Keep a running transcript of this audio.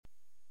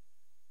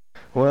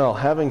Well,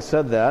 having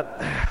said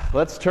that,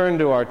 let's turn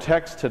to our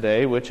text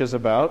today, which is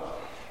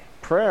about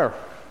prayer.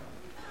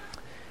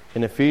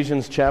 In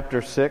Ephesians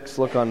chapter 6,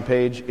 look on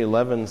page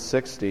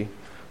 1160.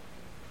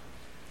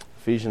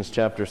 Ephesians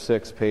chapter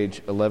 6,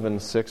 page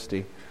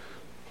 1160.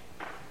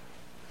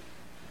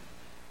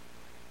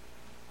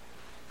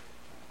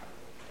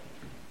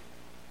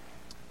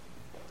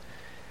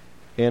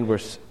 And we're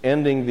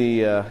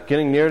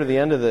getting near to the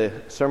end of the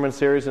sermon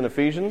series in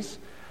Ephesians,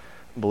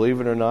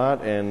 believe it or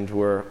not, and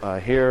we're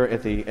here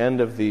at the end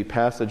of the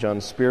passage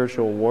on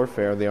spiritual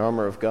warfare, the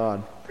armor of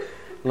God.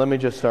 Let me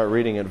just start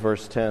reading at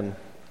verse 10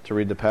 to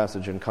read the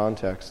passage in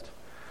context.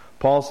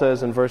 Paul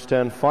says in verse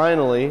 10,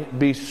 "Finally,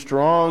 be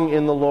strong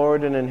in the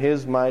Lord and in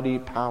His mighty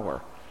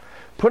power.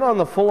 Put on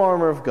the full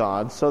armor of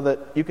God so that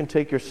you can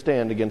take your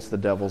stand against the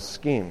devil's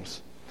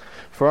schemes.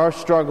 For our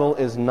struggle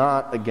is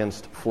not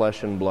against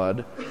flesh and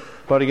blood,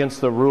 but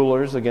against the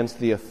rulers, against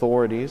the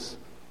authorities,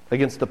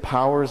 against the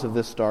powers of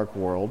this dark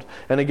world,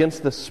 and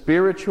against the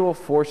spiritual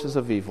forces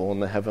of evil in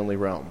the heavenly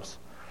realms.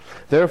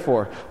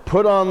 Therefore,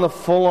 put on the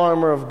full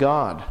armor of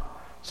God,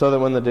 so that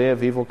when the day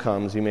of evil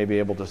comes, you may be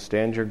able to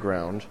stand your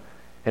ground,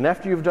 and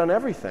after you've done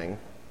everything,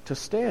 to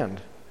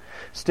stand.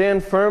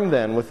 Stand firm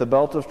then, with the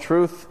belt of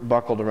truth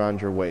buckled around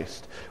your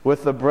waist,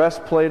 with the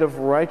breastplate of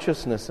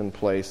righteousness in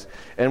place,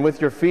 and with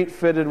your feet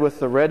fitted with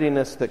the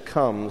readiness that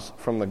comes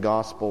from the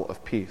gospel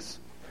of peace.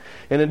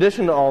 In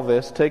addition to all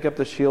this, take up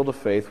the shield of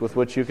faith with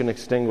which you can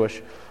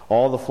extinguish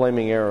all the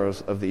flaming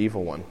arrows of the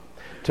evil one.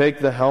 Take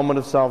the helmet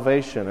of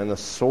salvation and the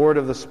sword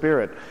of the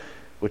Spirit,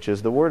 which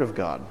is the Word of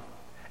God.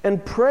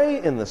 And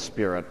pray in the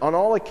Spirit on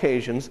all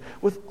occasions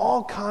with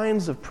all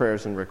kinds of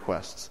prayers and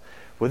requests.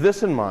 With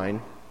this in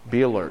mind,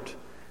 be alert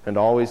and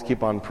always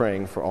keep on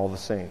praying for all the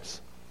saints.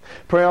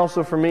 Pray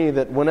also for me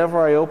that whenever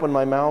I open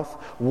my mouth,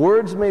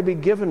 words may be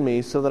given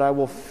me so that I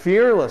will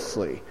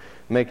fearlessly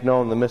make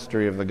known the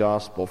mystery of the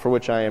gospel, for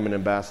which I am an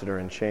ambassador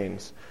in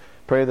chains.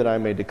 Pray that I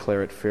may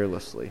declare it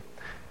fearlessly,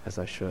 as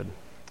I should."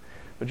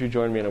 Would you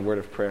join me in a word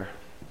of prayer?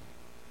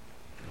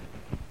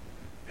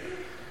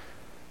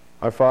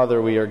 Our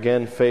Father, we are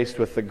again faced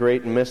with the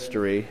great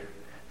mystery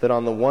that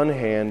on the one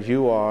hand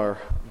you are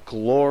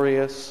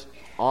glorious,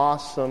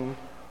 awesome,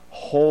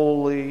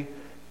 holy,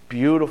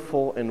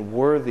 beautiful, and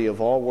worthy of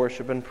all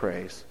worship and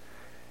praise,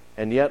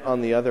 and yet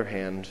on the other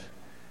hand,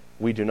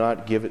 we do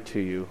not give it to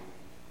you.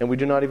 And we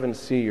do not even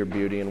see your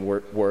beauty and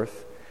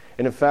worth.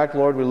 And in fact,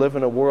 Lord, we live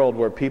in a world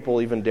where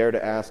people even dare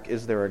to ask,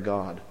 is there a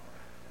God?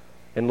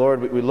 And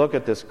Lord, we look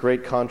at this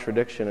great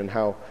contradiction and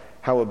how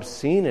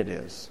obscene it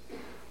is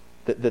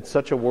that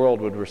such a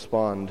world would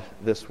respond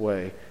this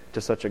way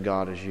to such a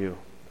God as you.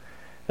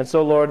 And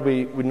so, Lord,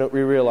 we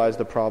realize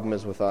the problem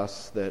is with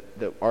us, that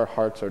our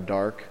hearts are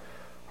dark.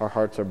 Our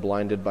hearts are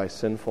blinded by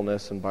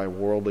sinfulness and by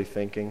worldly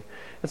thinking.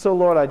 And so,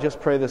 Lord, I just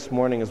pray this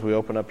morning as we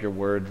open up your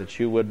word that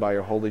you would, by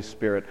your Holy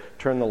Spirit,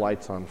 turn the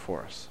lights on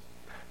for us.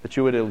 That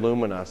you would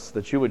illumine us,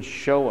 that you would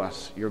show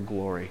us your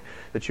glory,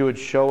 that you would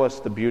show us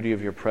the beauty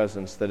of your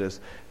presence that has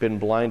been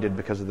blinded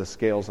because of the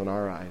scales in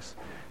our eyes.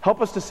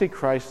 Help us to see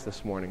Christ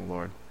this morning,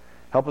 Lord.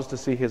 Help us to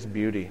see his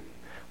beauty.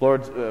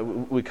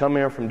 Lord, we come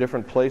here from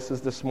different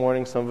places this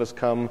morning. Some of us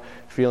come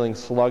feeling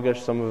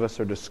sluggish. Some of us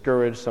are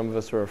discouraged. Some of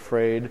us are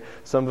afraid.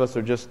 Some of us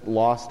are just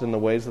lost in the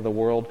ways of the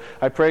world.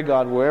 I pray,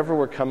 God, wherever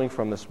we're coming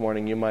from this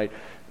morning, you might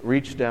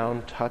reach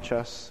down, touch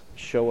us,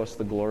 show us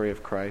the glory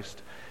of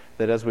Christ,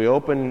 that as we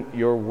open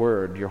your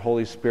word, your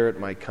Holy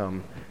Spirit might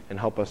come and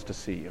help us to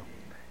see you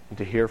and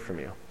to hear from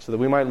you, so that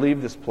we might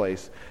leave this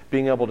place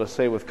being able to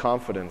say with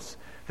confidence,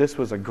 this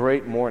was a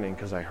great morning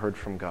because I heard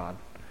from God.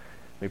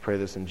 We pray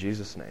this in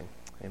Jesus' name.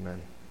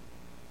 Amen.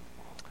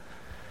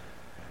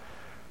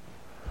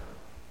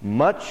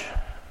 Much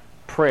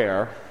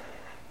prayer,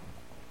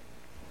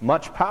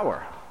 much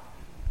power.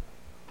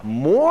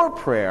 More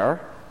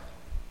prayer,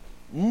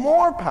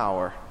 more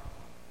power.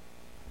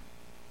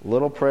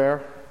 Little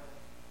prayer,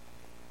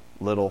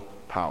 little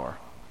power.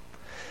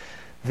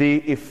 The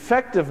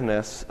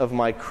effectiveness of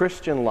my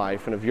Christian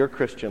life and of your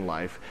Christian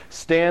life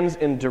stands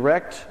in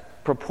direct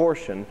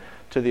proportion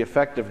to the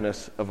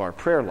effectiveness of our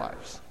prayer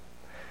lives.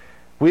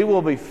 We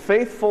will be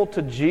faithful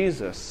to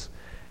Jesus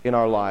in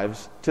our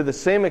lives to the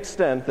same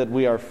extent that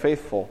we are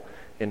faithful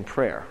in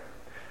prayer.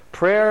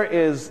 Prayer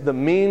is the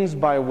means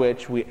by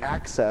which we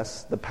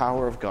access the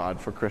power of God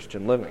for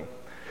Christian living.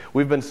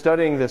 We've been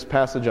studying this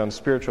passage on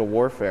spiritual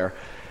warfare,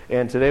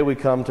 and today we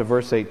come to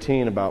verse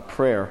 18 about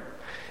prayer.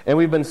 And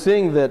we've been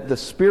seeing that the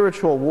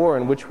spiritual war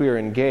in which we are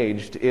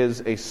engaged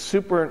is a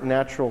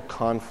supernatural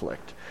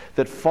conflict.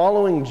 That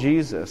following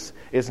Jesus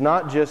is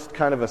not just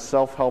kind of a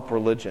self-help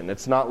religion.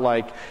 It's not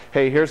like,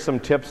 hey, here's some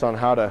tips on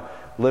how to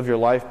live your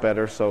life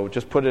better, so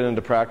just put it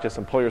into practice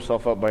and pull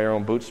yourself up by your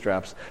own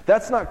bootstraps.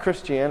 That's not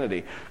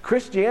Christianity.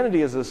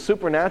 Christianity is a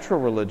supernatural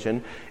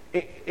religion.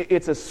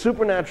 It's a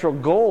supernatural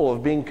goal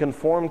of being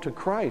conformed to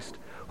Christ.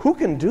 Who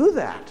can do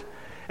that?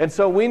 And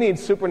so we need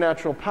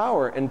supernatural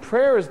power, and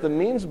prayer is the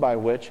means by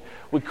which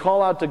we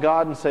call out to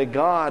God and say,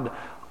 God,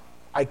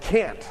 I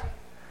can't.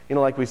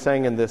 Like we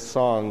sang in this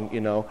song,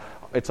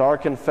 It's our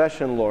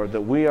confession, Lord,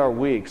 that we are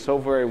weak, so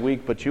very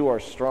weak, but you are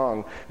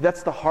strong.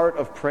 That's the heart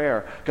of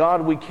prayer.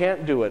 God, we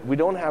can't do it. We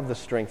don't have the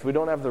strength. We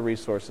don't have the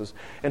resources.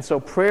 And so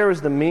prayer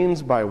is the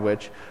means by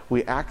which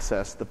we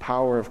access the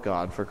power of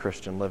God for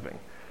Christian living.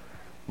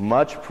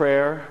 Much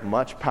prayer,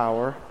 much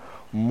power.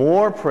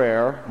 More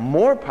prayer,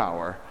 more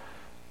power.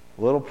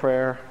 Little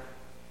prayer,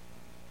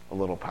 a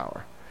little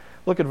power.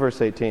 Look at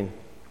verse 18.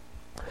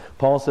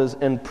 Paul says,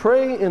 "And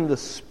pray in the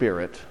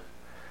Spirit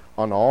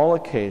on all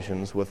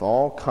occasions with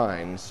all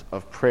kinds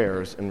of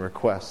prayers and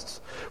requests.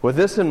 With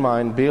this in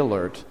mind, be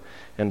alert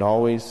and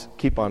always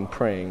keep on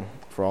praying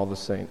for all the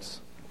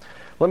saints."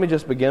 Let me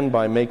just begin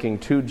by making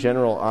two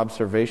general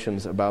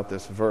observations about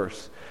this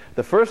verse.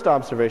 The first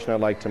observation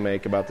I'd like to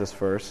make about this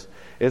verse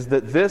is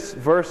that this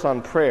verse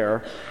on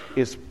prayer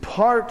is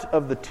part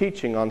of the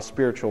teaching on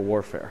spiritual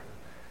warfare.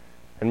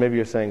 And maybe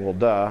you're saying, well,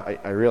 duh,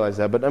 I realize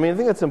that. But I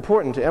think it's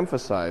important to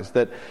emphasize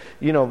that,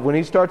 when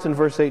he starts in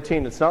verse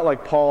 18, it's not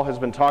like Paul has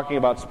been talking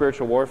about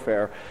spiritual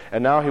warfare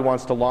and now he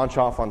wants to launch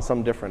off on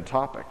some different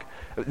topic.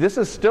 This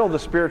is still the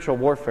spiritual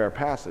warfare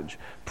passage.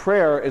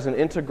 Prayer is an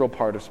integral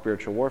part of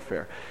spiritual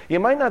warfare. You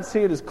might not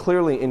see it as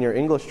clearly in your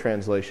English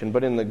translation,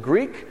 but in the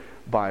Greek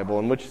Bible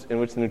in which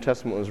the New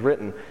Testament was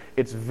written,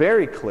 it's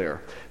very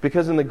clear.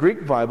 Because in the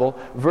Greek Bible,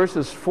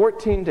 verses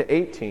 14 to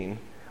 18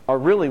 are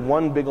really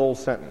one big old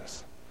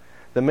sentence.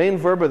 The main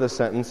verb of the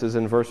sentence is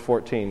in verse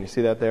 14. You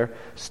see that there?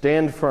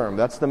 Stand firm.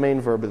 That's the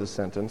main verb of the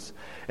sentence.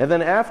 And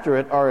then after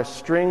it are a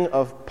string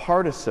of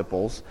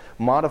participles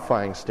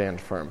modifying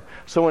stand firm.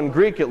 So in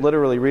Greek, it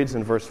literally reads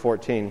in verse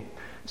 14,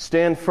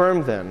 "Stand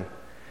firm then,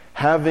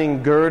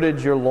 having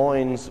girded your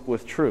loins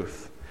with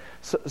truth."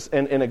 So,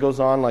 and it goes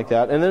on like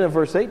that. And then in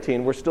verse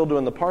 18, we're still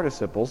doing the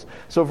participles.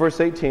 So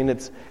verse 18,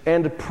 it's,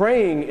 "and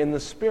praying in the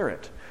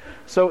Spirit."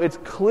 So it's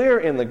clear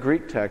in the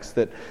Greek text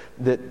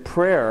that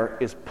prayer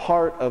is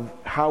part of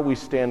how we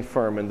stand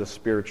firm in the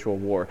spiritual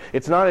war.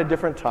 It's not a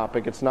different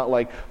topic. It's not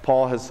like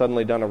Paul has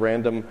suddenly done a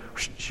random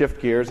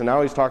shift gears and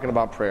now he's talking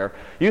about prayer.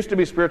 It used to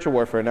be spiritual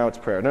warfare, now it's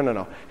prayer.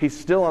 No. He's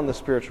still on the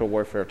spiritual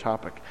warfare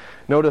topic.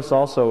 Notice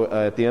also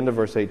at the end of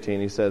verse 18,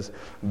 he says,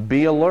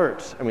 "Be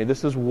alert."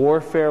 This is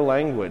warfare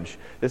language.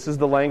 This is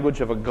the language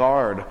of a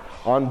guard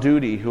on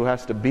duty who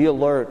has to be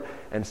alert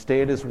and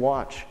stay at his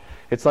watch.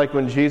 It's like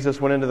when Jesus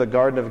went into the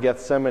Garden of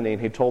Gethsemane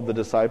and he told the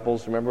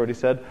disciples, remember what he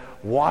said?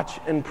 "Watch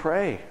and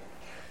pray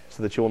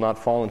so that you will not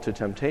fall into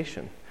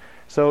temptation."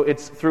 So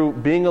it's through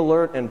being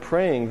alert and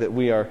praying that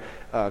we are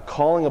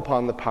calling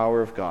upon the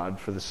power of God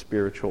for the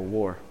spiritual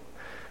war.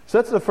 So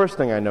that's the first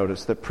thing I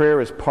noticed, that prayer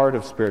is part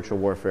of spiritual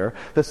warfare.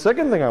 The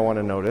second thing I want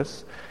to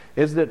notice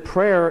is that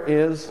prayer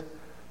is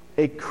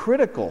a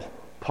critical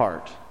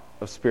part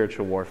of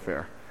spiritual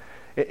warfare.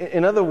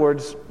 In other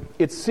words,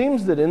 it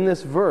seems that in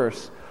this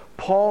verse,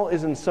 Paul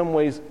is in some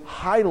ways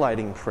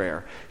highlighting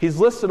prayer. He's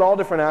listed all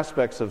different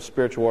aspects of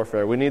spiritual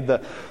warfare. We need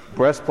the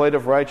breastplate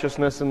of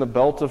righteousness and the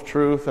belt of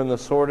truth and the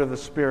sword of the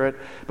Spirit.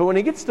 But when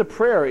he gets to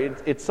prayer,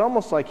 it's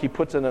almost like he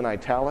puts it in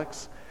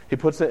italics. He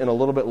puts it in a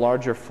little bit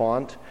larger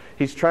font.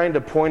 He's trying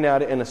to point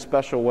at it in a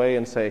special way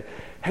and say,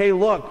 hey,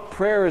 look,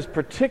 prayer is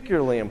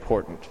particularly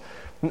important.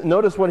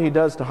 Notice what he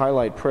does to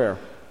highlight prayer.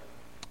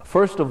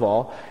 First of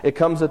all, it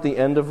comes at the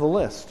end of the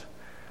list.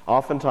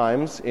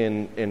 Oftentimes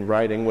in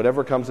writing,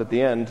 whatever comes at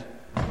the end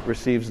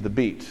receives the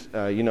beat.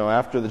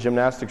 After the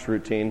gymnastics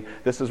routine,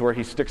 this is where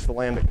he sticks the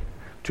landing.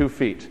 2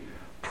 feet.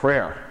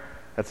 Prayer.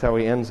 That's how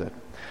he ends it.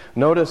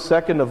 Notice,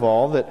 second of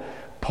all, that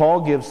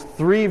Paul gives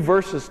 3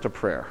 verses to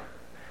prayer.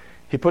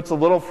 He puts a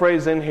little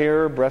phrase in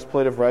here,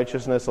 breastplate of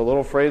righteousness, a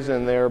little phrase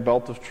in there,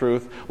 belt of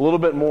truth, a little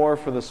bit more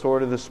for the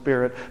sword of the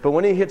Spirit. But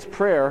when he hits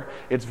prayer,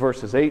 it's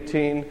verses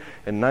 18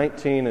 and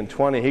 19 and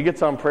 20. He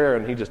gets on prayer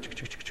and he just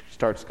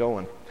starts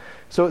going.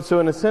 So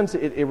in a sense,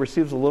 it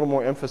receives a little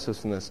more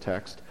emphasis in this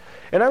text.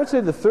 And I would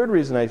say the third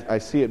reason I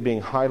see it being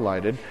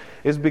highlighted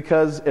is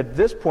because at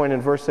this point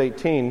in verse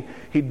 18,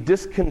 he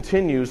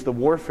discontinues the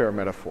warfare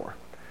metaphor.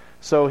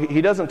 So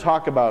he doesn't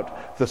talk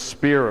about the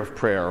spear of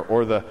prayer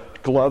or the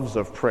gloves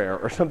of prayer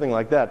or something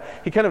like that.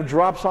 He kind of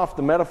drops off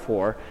the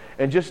metaphor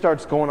and just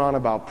starts going on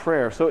about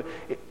prayer. So,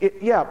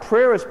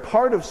 prayer is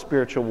part of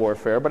spiritual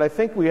warfare, but I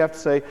think we have to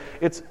say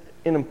it's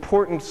an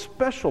important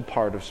special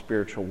part of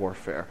spiritual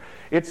warfare.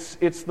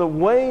 It's the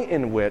way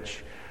in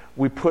which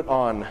we put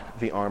on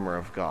the armor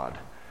of God.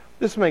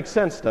 This makes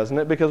sense, doesn't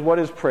it? Because what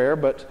is prayer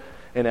but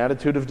an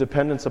attitude of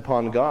dependence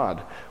upon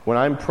God? When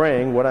I'm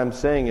praying, what I'm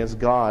saying is,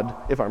 God,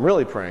 if I'm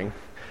really praying,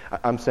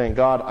 I'm saying,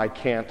 God, I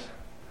can't.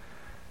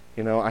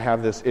 I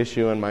have this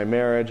issue in my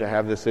marriage, I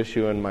have this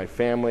issue in my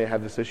family, I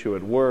have this issue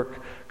at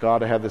work.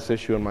 God, I have this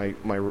issue in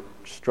my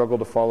struggle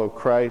to follow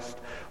Christ.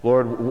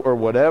 Lord, or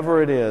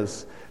whatever it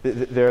is,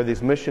 there are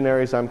these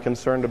missionaries I'm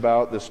concerned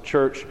about, this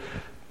church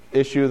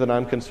issue that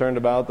I'm concerned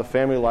about, the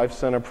Family Life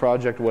Center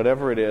project,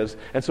 whatever it is.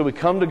 And so we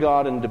come to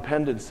God in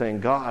dependence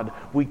saying, God,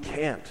 we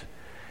can't.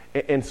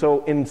 And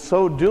so in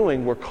so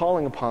doing, we're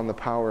calling upon the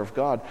power of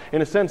God.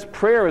 In a sense,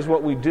 prayer is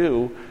what we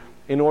do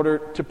in order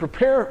to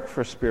prepare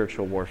for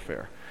spiritual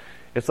warfare.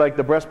 It's like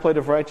the breastplate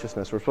of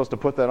righteousness. We're supposed to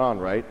put that on,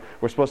 right?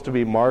 We're supposed to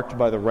be marked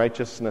by the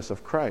righteousness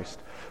of Christ.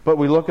 But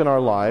we look in our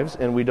lives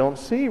and we don't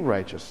see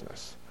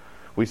righteousness.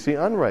 We see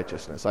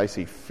unrighteousness. I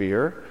see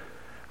fear.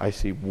 I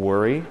see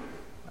worry.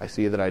 I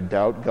see that I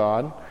doubt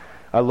God.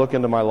 I look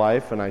into my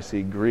life and I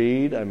see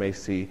greed. I may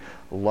see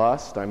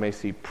lust. I may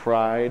see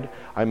pride.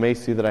 I may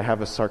see that I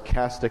have a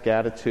sarcastic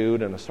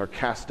attitude and a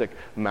sarcastic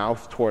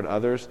mouth toward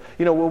others.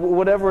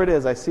 Whatever it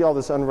is, I see all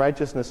this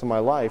unrighteousness in my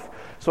life.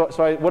 So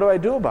what do I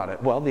do about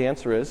it? Well, the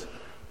answer is,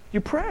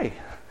 you pray.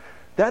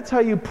 That's how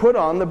you put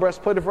on the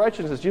breastplate of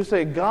righteousness. You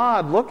say,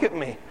 God, look at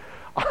me.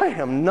 I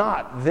am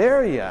not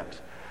there yet.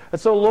 And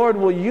so, Lord,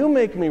 will you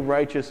make me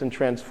righteous and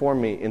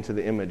transform me into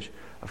the image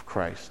of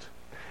Christ?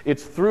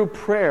 It's through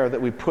prayer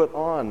that we put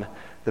on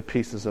the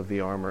pieces of the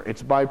armor.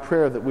 It's by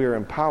prayer that we are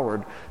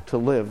empowered to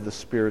live the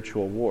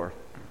spiritual war.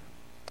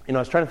 I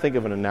was trying to think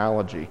of an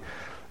analogy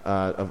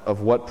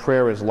of what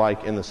prayer is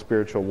like in the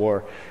spiritual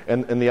war.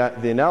 And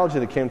the analogy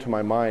that came to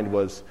my mind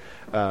was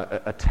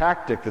a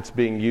tactic that's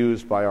being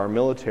used by our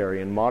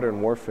military in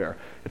modern warfare.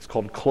 It's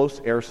called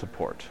close air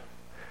support.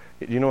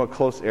 You know what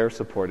close air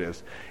support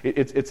is?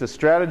 It's a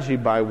strategy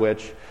by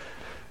which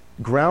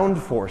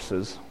ground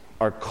forces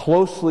are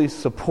closely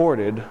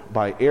supported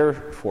by air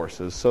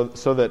forces,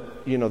 so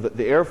that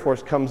the Air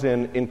Force comes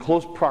in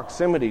close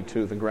proximity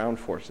to the ground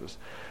forces.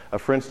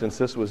 For instance,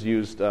 this was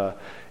used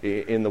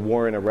in the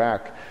war in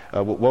Iraq.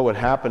 What would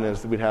happen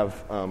is that we'd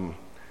have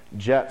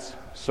jets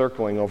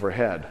circling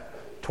overhead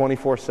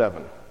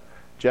 24/7.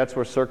 Jets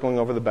were circling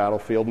over the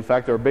battlefield. In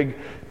fact, there were big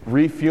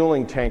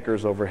refueling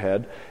tankers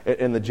overhead,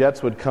 and the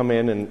jets would come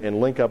in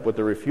and link up with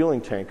the refueling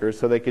tankers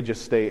so they could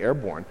just stay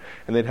airborne.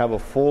 And they'd have a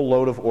full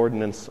load of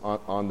ordnance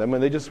on them,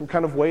 and they just were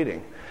kind of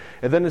waiting.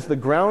 And then as the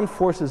ground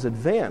forces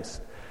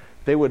advanced,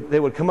 they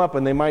would come up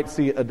and they might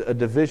see a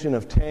division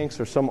of tanks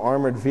or some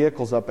armored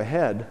vehicles up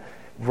ahead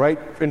right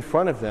in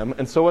front of them.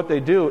 And so what they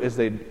do is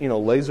they'd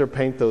laser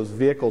paint those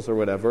vehicles or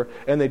whatever,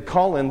 and they'd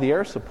call in the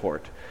air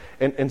support.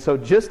 And so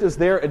just as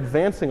they're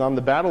advancing on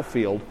the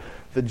battlefield,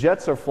 the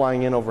jets are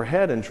flying in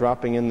overhead and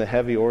dropping in the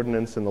heavy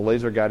ordnance and the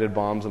laser-guided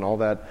bombs and all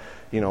that,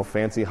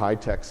 fancy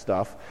high-tech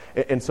stuff.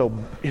 And so,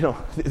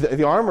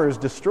 the armor is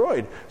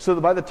destroyed. So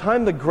that by the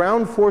time the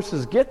ground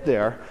forces get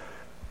there,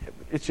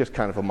 it's just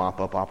kind of a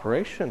mop-up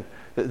operation.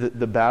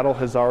 The battle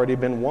has already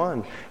been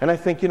won. And I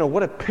think,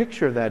 what a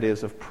picture that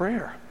is of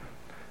prayer.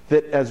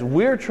 That as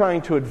we're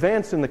trying to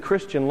advance in the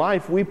Christian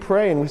life, we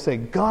pray and we say,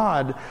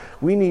 God,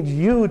 we need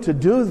you to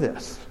do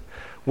this.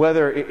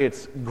 Whether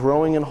it's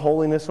growing in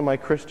holiness in my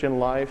Christian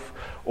life,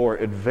 or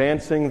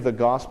advancing the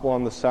gospel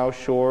on the South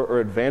Shore,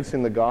 or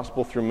advancing the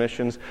gospel through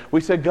missions,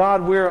 we say,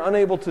 God, we're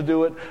unable to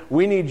do it.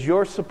 We need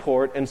your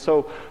support. And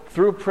so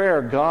through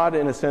prayer, God,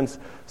 in a sense,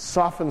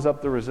 softens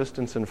up the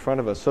resistance in front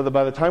of us, so that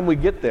by the time we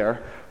get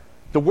there,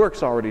 the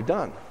work's already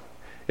done.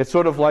 It's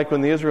sort of like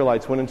when the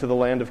Israelites went into the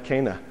land of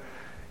Canaan.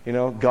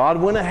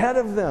 God went ahead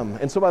of them.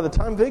 And so by the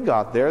time they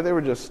got there, they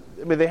were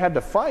they had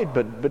to fight,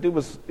 but it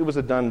was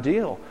a done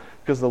deal,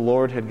 because the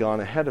Lord had gone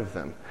ahead of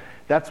them.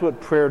 That's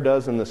what prayer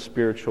does in the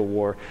spiritual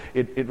war.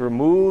 It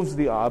removes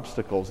the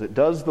obstacles. It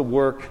does the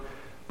work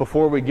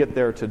before we get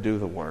there to do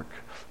the work.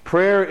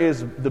 Prayer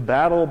is the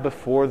battle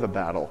before the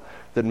battle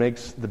that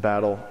makes the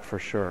battle for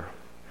sure.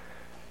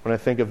 When I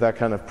think of that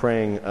kind of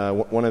praying,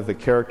 one of the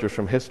characters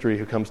from history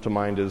who comes to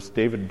mind is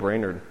David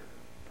Brainerd.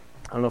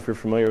 I don't know if you're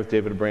familiar with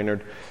David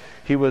Brainerd.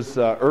 He was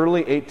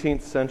early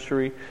 18th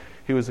century.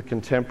 He was a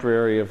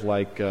contemporary of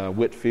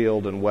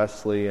Whitefield and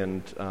Wesley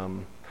and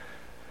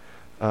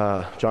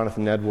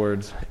Jonathan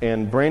Edwards.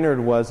 And Brainerd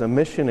was a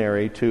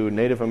missionary to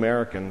Native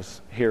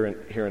Americans here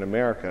in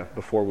America,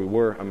 before we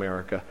were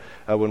America,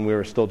 when we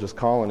were still just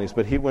colonies.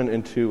 But he went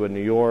into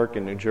New York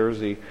and New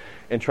Jersey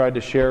and tried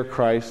to share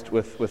Christ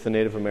with the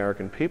Native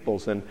American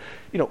peoples. And,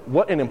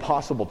 what an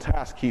impossible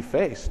task he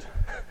faced.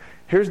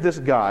 Here's this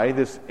guy,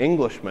 this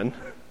Englishman,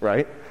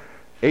 right?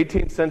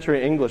 18th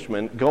century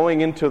Englishman,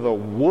 going into the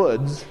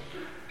woods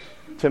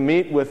to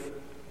meet with,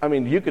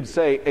 you could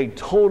say, a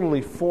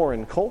totally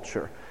foreign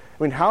culture.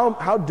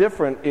 How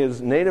different is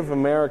Native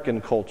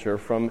American culture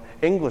from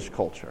English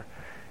culture?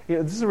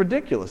 This is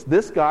ridiculous.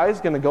 This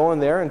guy's going to go in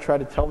there and try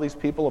to tell these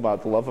people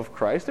about the love of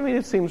Christ.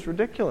 It seems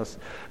ridiculous.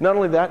 Not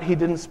only that, he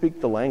didn't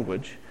speak the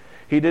language.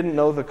 He didn't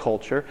know the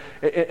culture.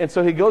 And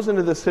so he goes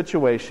into this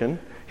situation.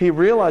 He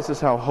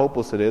realizes how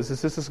hopeless it is.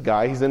 This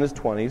guy, he's in his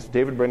 20s.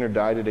 David Brainerd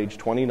died at age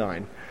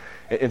 29.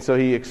 And so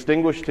he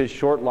extinguished his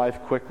short life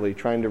quickly,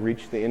 trying to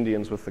reach the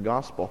Indians with the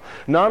gospel.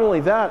 Not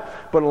only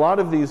that, but a lot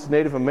of these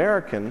Native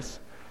Americans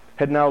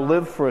had now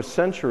lived for a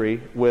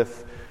century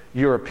with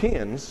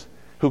Europeans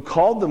who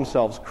called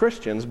themselves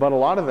Christians, but a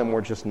lot of them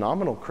were just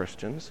nominal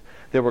Christians.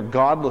 There were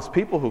godless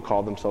people who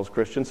called themselves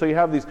Christians. So you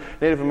have these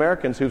Native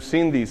Americans who've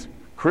seen these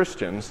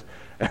Christians,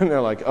 and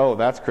they're like, oh,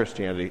 that's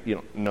Christianity.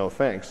 No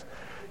thanks.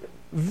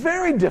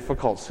 Very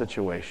difficult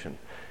situation.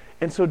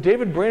 And so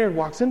David Brainerd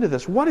walks into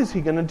this. What is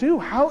he going to do?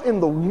 How in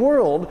the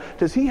world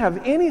does he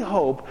have any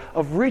hope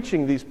of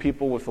reaching these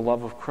people with the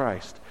love of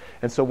Christ?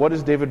 And so what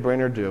does David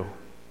Brainerd do?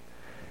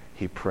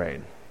 He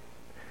prayed.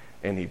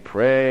 And he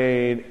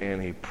prayed,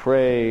 and he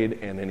prayed,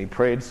 and then he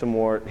prayed some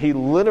more. He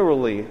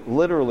literally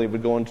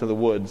would go into the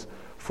woods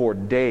for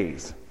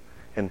days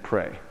and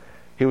pray.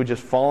 He would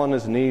just fall on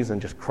his knees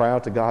and just cry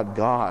out to God,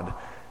 God,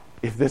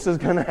 if this is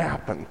going to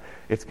happen,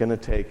 it's going to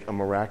take a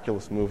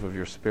miraculous move of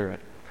your Spirit.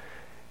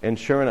 And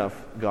sure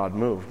enough, God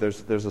moved.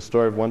 There's a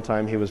story of one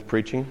time he was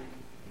preaching.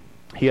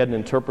 He had an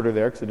interpreter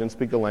there because he didn't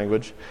speak the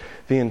language.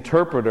 The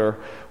interpreter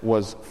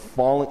was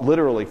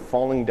literally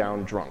falling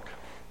down drunk.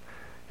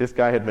 This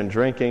guy had been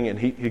drinking, and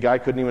the guy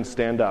couldn't even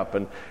stand up.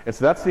 And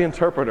so that's the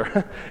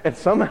interpreter. And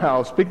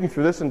somehow, speaking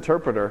through this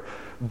interpreter,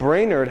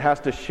 Brainerd has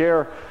to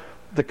share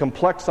the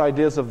complex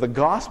ideas of the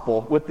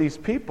gospel with these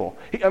people.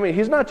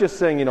 He's not just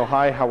saying,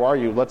 hi, how are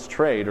you? Let's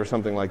trade or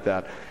something like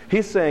that.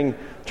 He's trying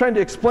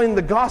to explain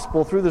the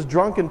gospel through this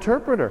drunk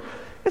interpreter.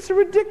 It's a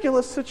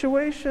ridiculous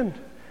situation.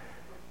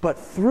 But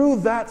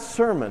through that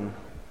sermon,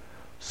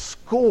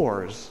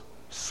 scores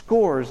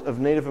of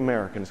Native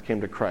Americans came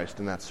to Christ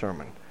in that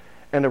sermon.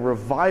 And a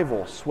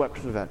revival swept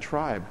through that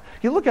tribe.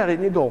 You look at it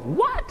and you go,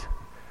 what?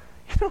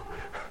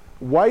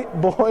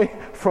 White boy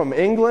from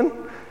England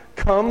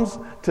comes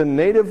to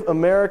Native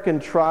American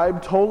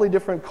tribe, totally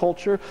different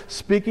culture,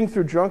 speaking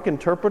through drunk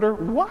interpreter?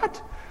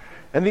 What?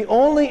 And the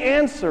only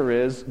answer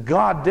is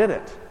God did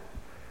it.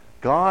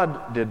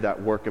 God did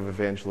that work of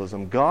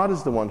evangelism. God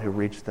is the one who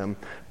reached them.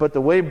 But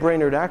the way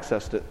Brainerd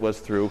accessed it was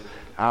through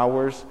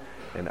hours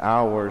and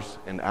hours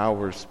and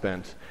hours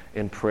spent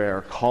in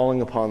prayer,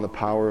 calling upon the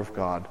power of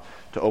God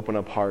to open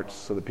up hearts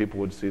so that people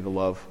would see the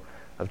love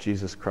of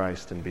Jesus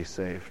Christ and be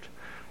saved.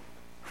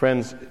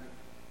 Friends,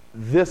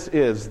 this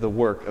is the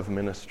work of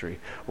ministry.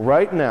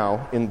 Right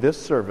now, in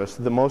this service,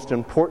 the most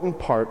important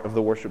part of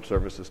the worship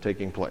service is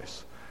taking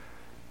place.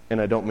 And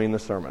I don't mean the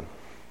sermon.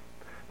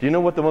 Do you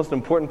know what the most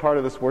important part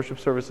of this worship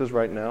service is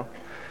right now?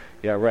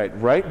 Yeah, right.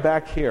 Right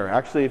back here.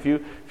 Actually, if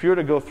you were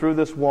to go through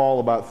this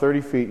wall about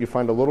 30 feet, you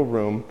find a little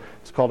room.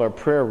 It's called our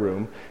prayer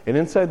room. And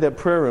inside that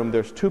prayer room,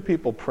 there's 2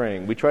 people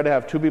praying. We try to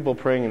have 2 people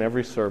praying in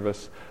every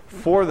service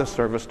for the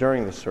service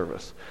during the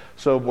service.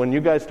 So when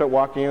you guys start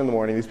walking in the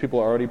morning, these people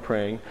are already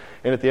praying.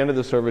 And at the end of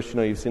the service,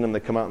 you've seen them, they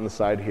come out on the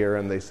side here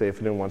and they say,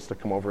 if anyone wants to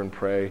come over and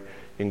pray, you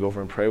can go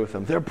over and pray with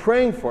them. They're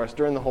praying for us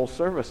during the whole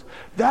service.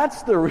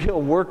 That's the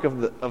real work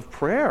of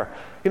prayer.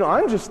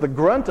 I'm just the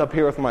grunt up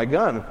here with my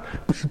gun,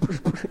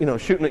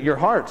 shooting at your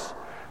hearts,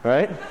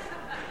 right?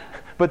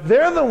 But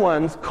they're the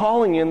ones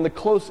calling in the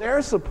close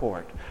air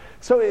support.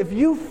 So if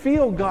you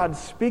feel God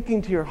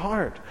speaking to your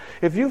heart,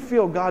 if you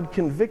feel God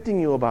convicting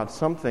you about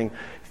something,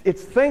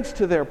 it's thanks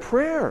to their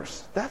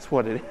prayers. That's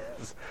what it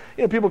is.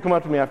 People come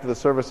up to me after the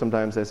service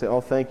sometimes. They say,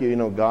 oh, thank you.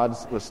 God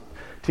was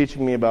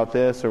teaching me about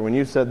this. Or when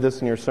you said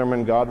this in your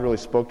sermon, God really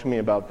spoke to me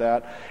about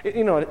that.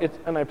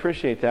 And I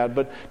appreciate that.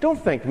 But don't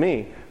thank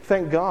me.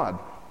 Thank God.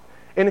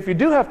 And if you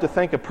do have to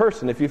thank a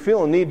person, if you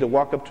feel a need to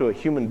walk up to a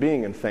human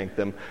being and thank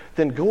them,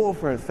 then go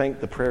over and thank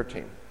the prayer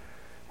team.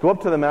 Go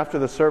up to them after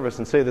the service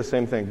and say the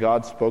same thing.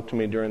 God spoke to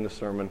me during the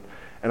sermon,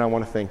 and I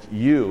want to thank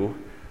you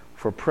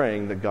for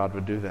praying that God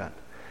would do that.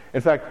 In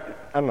fact,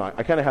 I don't know,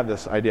 I kind of have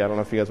this idea. I don't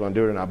know if you guys want to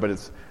do it or not, but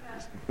it's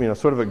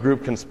sort of a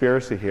group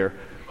conspiracy here.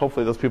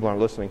 Hopefully those people aren't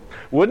listening.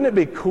 Wouldn't it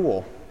be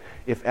cool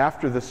if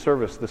after this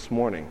service this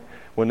morning,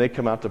 when they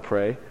come out to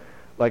pray,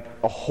 like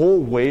a whole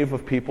wave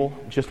of people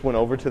just went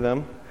over to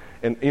them?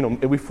 And,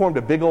 we formed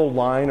a big old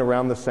line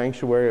around the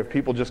sanctuary of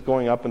people just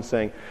going up and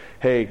saying,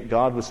 hey,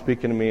 God was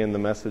speaking to me in the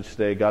message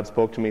today. God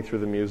spoke to me through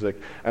the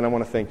music, and I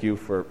want to thank you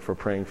for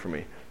praying for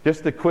me.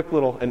 Just a quick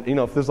little, and,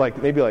 if there's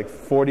maybe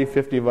 40,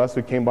 50 of us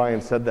who came by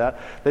and said that,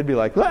 they'd be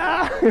like,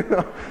 I don't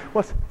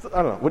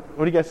know. What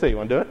do you guys say? You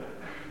want to do it?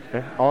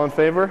 Okay. All in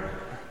favor?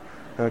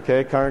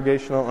 Okay,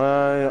 congregational.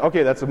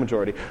 Okay, that's a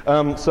majority.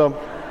 All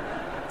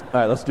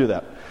right, let's do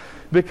that.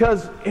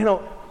 Because,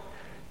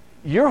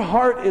 your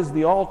heart is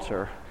the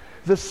altar.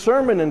 The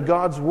sermon in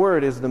God's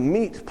Word is the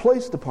meat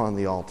placed upon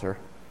the altar.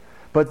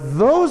 But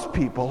those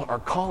people are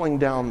calling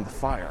down the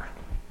fire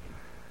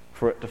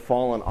for it to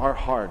fall on our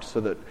hearts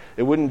so that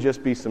it wouldn't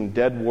just be some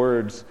dead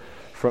words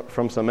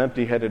from some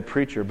empty-headed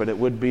preacher, but it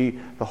would be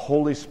the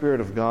Holy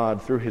Spirit of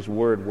God through His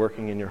Word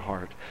working in your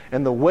heart.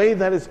 And the way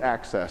that is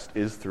accessed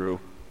is through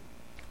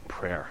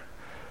prayer.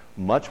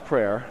 Much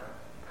prayer,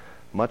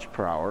 much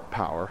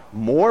power.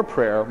 More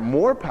prayer,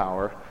 more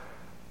power.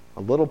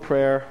 A little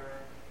prayer,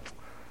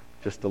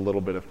 just a little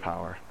bit of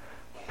power.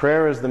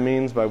 Prayer is the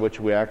means by which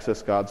we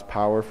access God's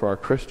power for our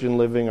Christian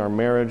living, our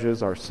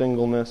marriages, our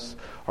singleness,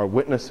 our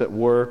witness at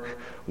work,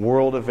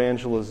 world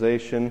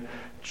evangelization,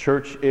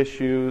 church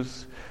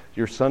issues,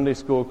 your Sunday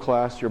school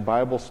class, your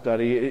Bible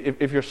study.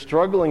 If you're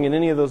struggling in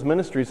any of those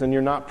ministries and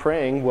you're not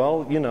praying,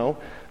 well,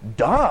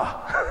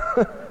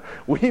 duh.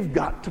 We've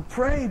got to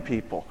pray,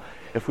 people,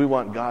 if we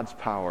want God's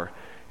power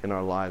in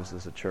our lives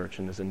as a church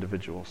and as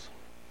individuals.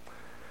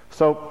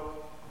 So,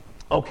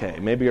 okay,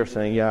 maybe you're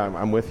saying, yeah,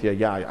 I'm with you.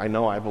 Yeah, I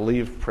know, I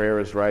believe prayer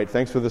is right.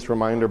 Thanks for this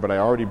reminder, but I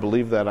already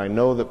believe that. I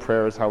know that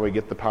prayer is how we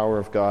get the power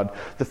of God.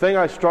 The thing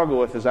I struggle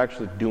with is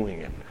actually doing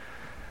it.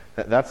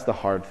 That's the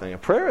hard thing.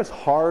 Prayer is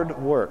hard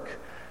work.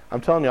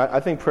 I'm telling you, I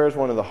think prayer is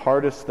one of the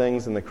hardest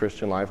things in the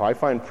Christian life. I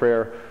find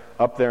prayer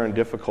up there in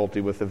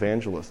difficulty with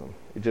evangelism.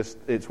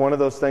 It's one of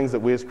those things that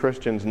we as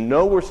Christians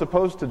know we're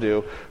supposed to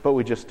do, but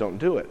we just don't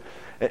do it.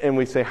 And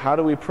we say, how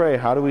do we pray?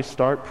 How do we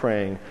start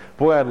praying?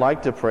 Boy, I'd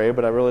like to pray,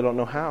 but I really don't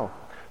know how.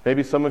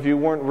 Maybe some of you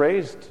weren't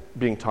raised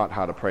being taught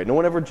how to pray. No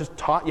one ever just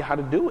taught you how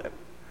to do it.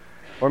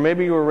 Or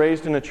maybe you were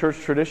raised in a church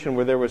tradition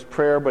where there was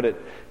prayer, but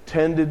it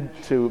tended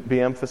to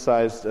be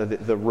emphasized,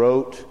 the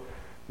rote,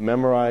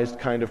 memorized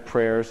kind of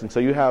prayers. And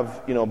so you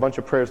have, a bunch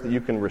of prayers that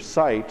you can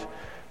recite,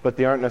 but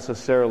they aren't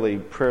necessarily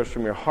prayers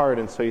from your heart.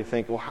 And so you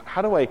think, well,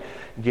 how do I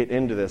get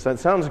into this? That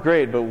sounds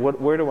great, but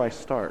where do I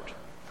start?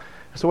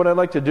 So what I'd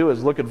like to do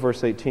is look at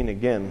verse 18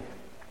 again,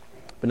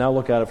 but now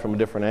look at it from a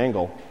different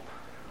angle.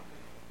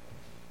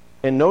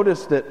 And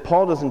notice that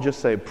Paul doesn't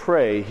just say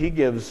pray, he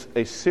gives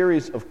a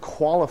series of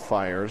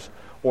qualifiers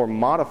or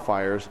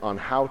modifiers on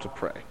how to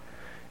pray.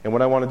 And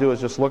what I want to do is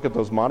just look at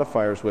those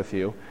modifiers with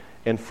you,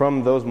 and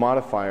from those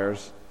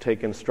modifiers,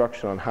 take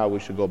instruction on how we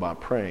should go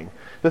about praying.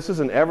 This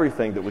isn't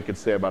everything that we could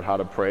say about how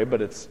to pray, but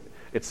it's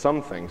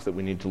some things that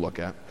we need to look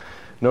at.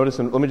 Notice,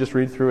 and let me just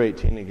read through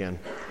 18 again.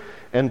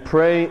 And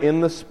pray in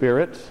the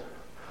Spirit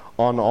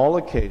on all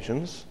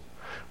occasions,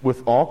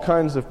 with all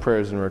kinds of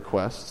prayers and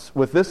requests.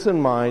 With this in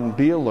mind,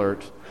 be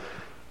alert,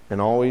 and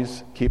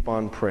always keep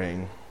on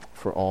praying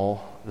for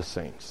all the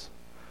saints.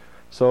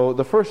 So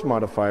the first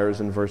modifier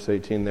is in verse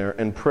 18 there,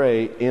 and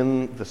pray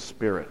in the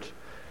Spirit.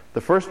 The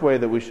first way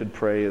that we should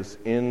pray is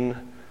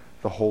in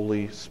the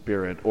Holy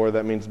Spirit, or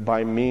that means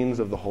by means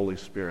of the Holy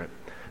Spirit.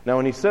 Now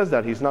when he says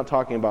that, he's not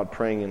talking about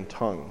praying in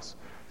tongues.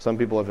 Some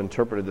people have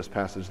interpreted this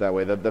passage that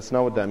way. That's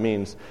not what that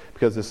means,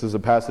 because this is a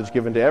passage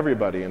given to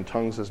everybody, and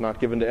tongues is not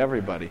given to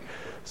everybody.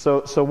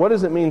 So what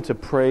does it mean to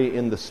pray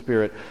in the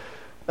Spirit?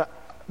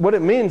 What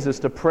it means is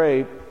to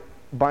pray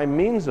by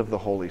means of the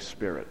Holy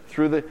Spirit,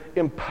 through the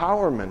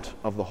empowerment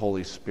of the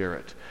Holy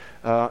Spirit,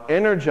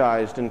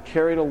 energized and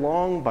carried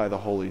along by the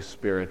Holy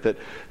Spirit,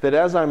 that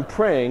as I'm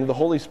praying, the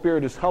Holy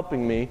Spirit is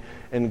helping me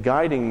and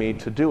guiding me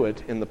to do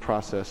it in the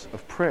process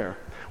of prayer.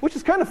 Which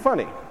is kind of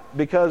funny,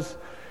 because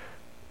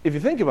if you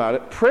think about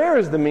it, prayer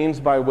is the means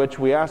by which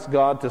we ask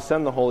God to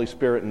send the Holy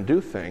Spirit and do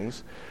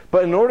things.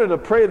 But in order to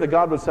pray that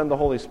God would send the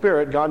Holy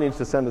Spirit, God needs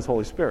to send His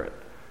Holy Spirit.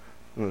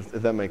 If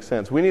that makes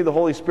sense. We need the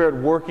Holy Spirit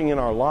working in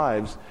our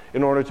lives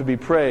in order to be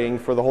praying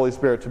for the Holy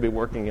Spirit to be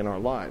working in our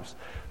lives.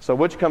 So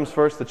which comes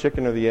first, the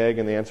chicken or the egg?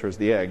 And the answer is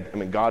the egg. I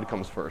mean, God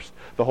comes first.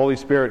 The Holy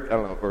Spirit, I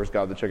don't know, or is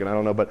God the chicken? I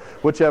don't know, but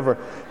whichever.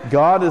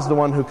 God is the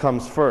one who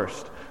comes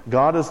first.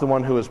 God is the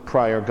one who is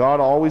prior.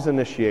 God always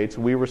initiates,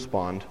 we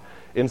respond.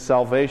 In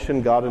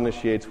salvation, God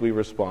initiates, we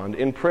respond.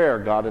 In prayer,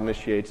 God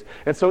initiates.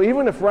 And so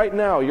even if right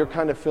now you're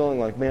kind of feeling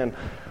like, man,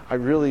 I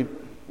really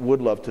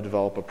would love to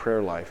develop a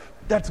prayer life,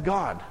 that's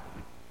God.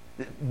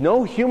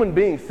 No human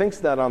being thinks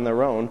that on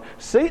their own.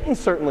 Satan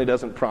certainly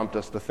doesn't prompt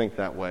us to think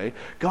that way.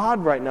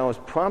 God right now is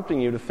prompting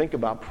you to think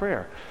about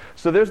prayer.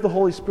 So there's the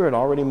Holy Spirit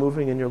already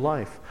moving in your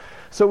life.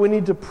 So we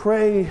need to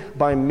pray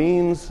by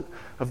means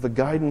of the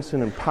guidance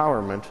and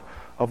empowerment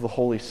of the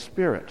Holy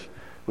Spirit.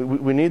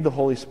 We need the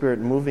Holy Spirit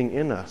moving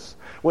in us.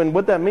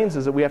 What that means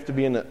is that we have to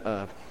be in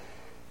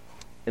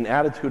an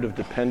attitude of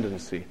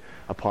dependency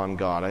upon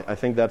God. I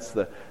think that's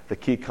the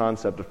key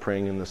concept of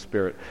praying in the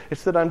Spirit.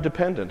 It's that I'm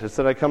dependent. It's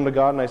that I come to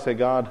God and I say,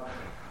 God,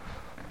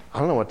 I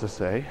don't know what to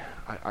say.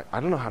 I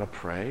don't know how to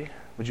pray.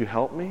 Would you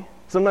help me?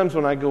 Sometimes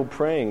when I go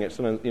praying,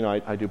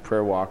 I do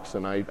prayer walks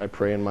and I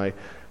pray in my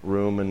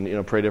room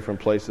and pray different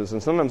places.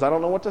 And sometimes I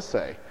don't know what to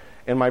say.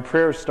 And my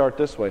prayers start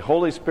this way.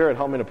 Holy Spirit,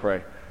 help me to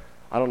pray.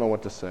 I don't know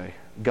what to say.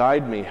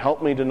 Guide me.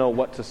 Help me to know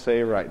what to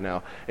say right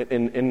now.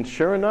 And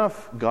sure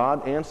enough,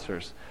 God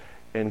answers.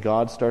 And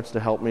God starts to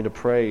help me to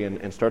pray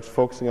and starts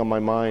focusing on my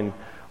mind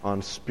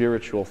on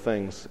spiritual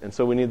things. And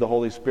so we need the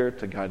Holy Spirit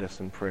to guide us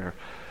in prayer.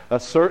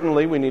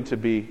 Certainly, we need to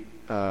be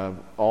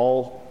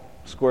all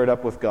squared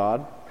up with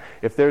God.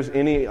 If there's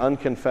any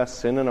unconfessed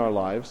sin in our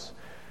lives,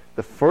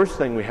 the first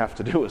thing we have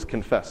to do is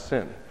confess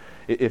sin.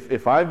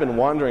 If I've been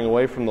wandering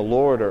away from the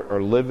Lord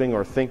or living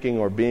or thinking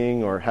or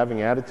being or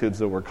having attitudes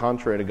that were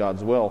contrary to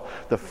God's will,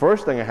 the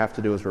first thing I have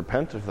to do is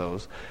repent of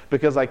those,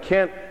 because I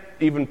can't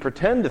even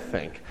pretend to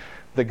think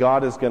that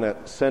God is going to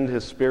send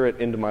His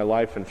Spirit into my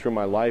life and through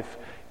my life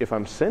if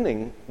I'm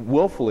sinning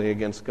willfully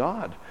against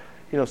God.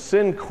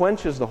 Sin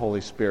quenches the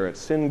Holy Spirit.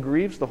 Sin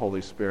grieves the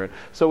Holy Spirit.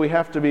 So we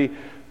have to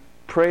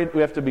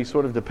be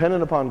sort of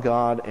dependent upon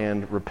God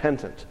and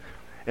repentant.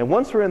 And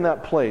once we're in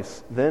that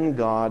place, then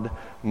God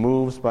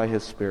moves by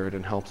His Spirit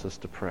and helps us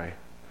to pray.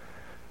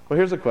 Well,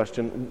 here's a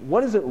question.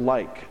 What is it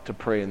like to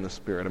pray in the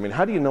Spirit? I mean,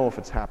 how do you know if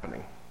it's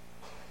happening?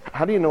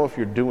 How do you know if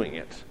you're doing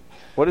it?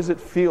 What does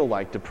it feel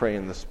like to pray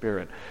in the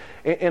Spirit?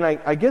 And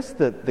I guess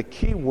the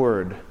key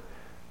word,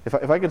 if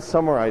I could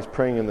summarize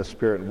praying in the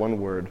Spirit in one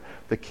word,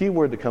 the key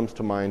word that comes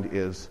to mind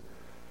is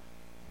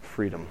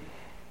freedom.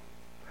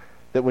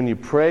 That when you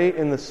pray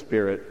in the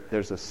Spirit,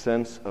 there's a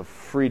sense of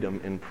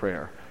freedom in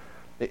prayer.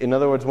 In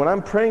other words, when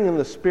I'm praying in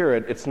the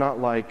Spirit, it's not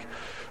like,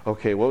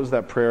 okay, what was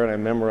that prayer and I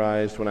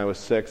memorized when I was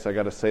 6? I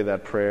got to say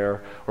that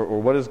prayer. Or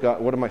what is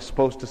God? What am I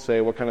supposed to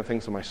say? What kind of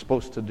things am I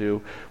supposed to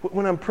do?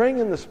 When I'm praying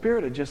in the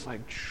Spirit, it just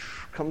like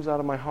comes out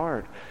of my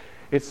heart.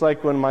 It's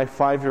like when my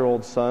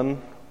 5-year-old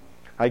son,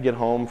 I get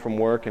home from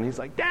work and he's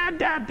like, Dad,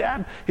 Dad,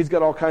 Dad. He's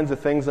got all kinds of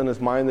things in his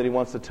mind that he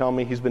wants to tell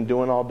me he's been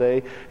doing all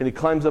day. And he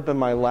climbs up in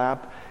my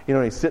lap,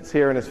 and he sits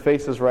here and his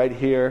face is right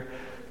here,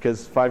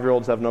 because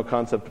 5-year-olds have no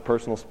concept of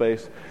personal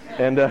space.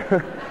 And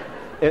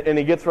and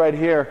he gets right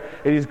here,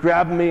 and he's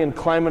grabbing me and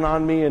climbing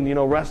on me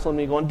and, wrestling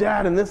me, going,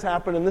 Dad, and this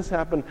happened, and this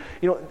happened.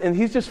 And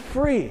he's just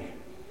free.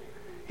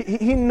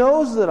 He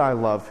knows that I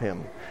love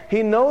him.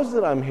 He knows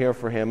that I'm here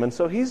for him. And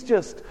so he's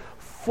just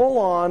full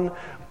on,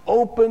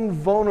 open,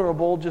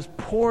 vulnerable, just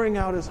pouring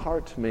out his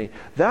heart to me.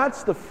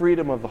 That's the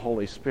freedom of the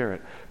Holy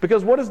Spirit.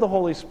 Because what is the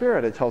Holy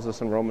Spirit? It tells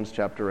us in Romans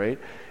chapter 8.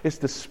 It's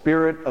the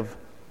spirit of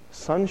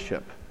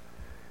sonship.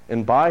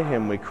 And by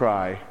him we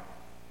cry,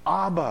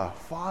 Abba,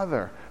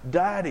 Father,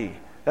 Daddy.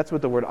 That's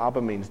what the word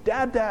Abba means.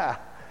 Dada.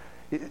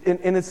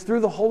 And it's through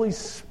the Holy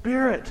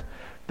Spirit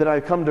that I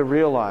come to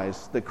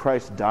realize that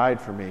Christ died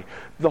for me.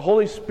 The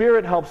Holy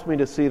Spirit helps me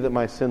to see that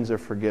my sins are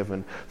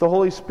forgiven. The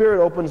Holy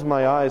Spirit opens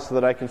my eyes so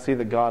that I can see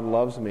that God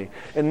loves me.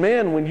 And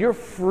man, when you're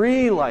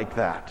free like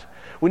that,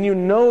 when you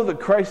know that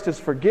Christ has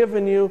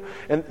forgiven you,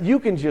 and you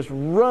can just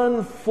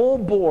run full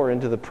bore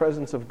into the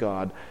presence of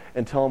God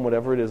and tell him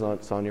whatever it is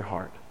that's on your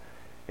heart.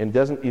 And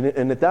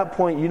at that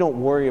point, you don't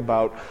worry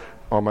about,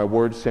 are my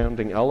words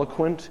sounding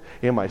eloquent?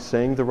 Am I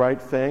saying the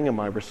right thing? Am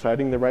I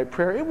reciting the right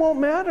prayer? It won't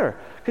matter,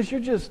 because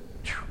you're just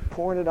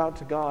pouring it out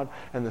to God,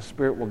 and the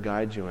Spirit will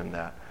guide you in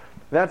that.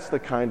 That's the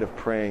kind of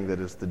praying that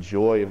is the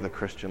joy of the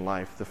Christian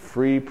life, the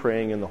free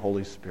praying in the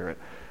Holy Spirit,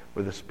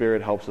 where the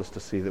Spirit helps us to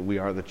see that we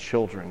are the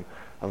children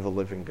of the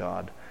living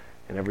God,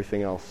 and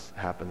everything else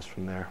happens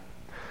from there.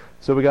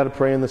 So we got to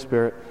pray in the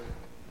Spirit.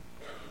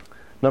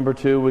 Number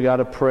 2, we got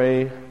to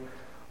pray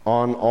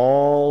on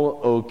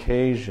all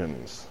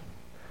occasions.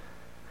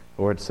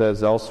 Or it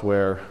says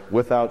elsewhere,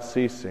 without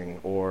ceasing,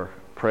 or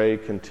pray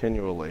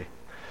continually.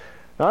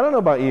 Now, I don't know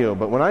about you,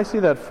 but when I see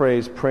that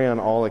phrase, pray on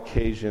all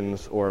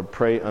occasions, or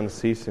pray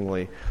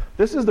unceasingly,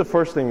 this is the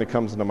first thing that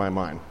comes into my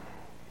mind.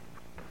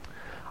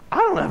 I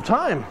don't have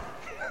time.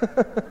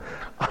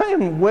 I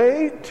am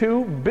way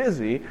too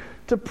busy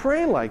to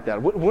pray like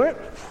that.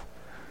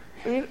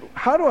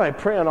 How do I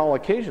pray on all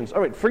occasions?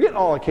 All right, forget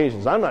all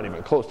occasions. I'm not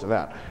even close to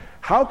that.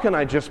 How can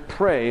I just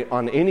pray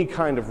on any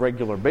kind of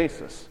regular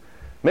basis?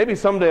 Maybe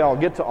someday I'll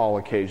get to all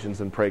occasions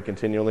and pray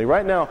continually.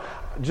 Right now,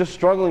 just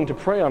struggling to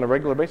pray on a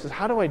regular basis.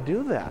 How do I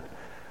do that?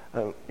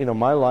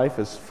 My life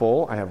is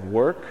full. I have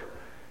work.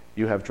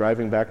 You have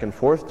driving back and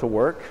forth to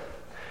work.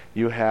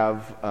 You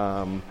have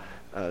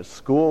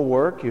school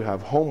work. You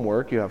have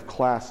homework. You have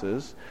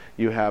classes.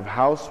 You have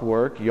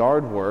housework,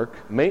 yard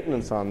work,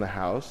 maintenance on the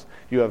house.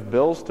 You have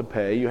bills to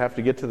pay. You have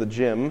to get to the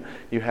gym.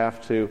 You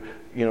have to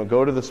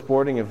go to the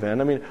sporting event.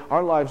 I mean,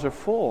 our lives are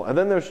full. And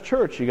then there's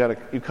church. You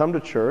come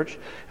to church,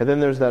 and then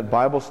there's that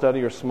Bible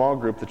study or small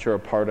group that you're a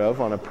part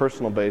of on a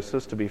personal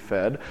basis to be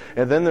fed.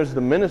 And then there's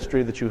the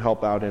ministry that you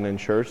help out in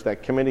church,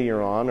 that committee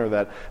you're on, or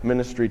that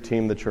ministry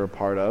team that you're a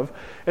part of.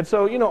 And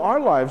so,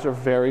 our lives are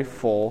very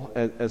full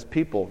as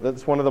people.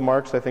 That's one of the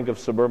marks, I think, of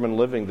suburban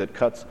living that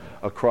cuts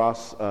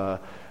across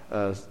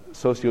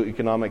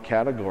socioeconomic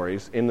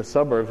categories. In the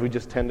suburbs, we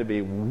just tend to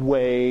be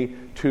way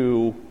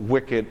too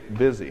wicked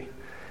busy.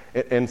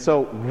 And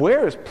so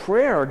where is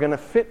prayer going to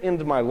fit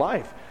into my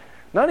life?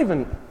 Not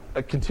even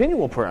a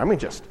continual prayer. I mean,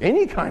 just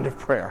any kind of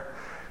prayer.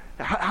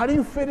 How do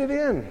you fit it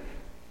in?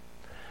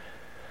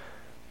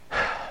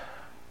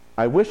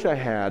 I wish I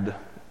had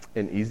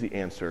an easy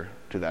answer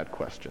to that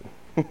question.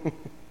 You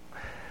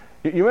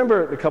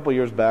remember a couple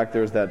years back,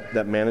 there was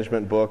that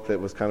management book that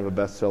was kind of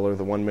a bestseller,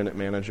 The 1 Minute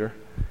Manager?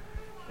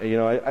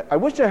 I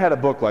wish I had a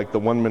book like The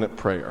 1 Minute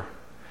Prayer.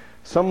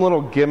 Some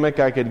little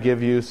gimmick I could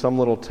give you, some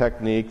little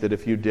technique that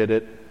if you did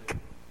it,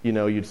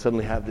 you'd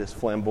suddenly have this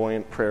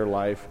flamboyant prayer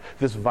life,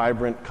 this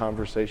vibrant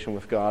conversation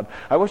with God.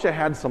 I wish I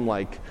had some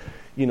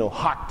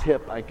hot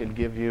tip I could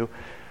give you.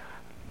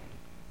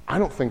 I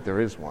don't think there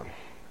is one.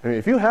 I mean,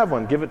 if you have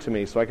one, give it to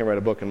me so I can write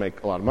a book and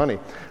make a lot of money.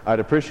 I'd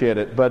appreciate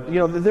it. But,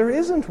 there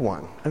isn't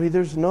one. I mean,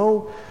 there's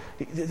no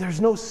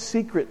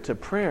secret to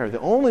prayer. The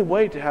only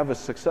way to have a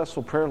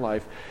successful prayer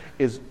life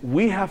is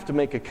we have to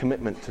make a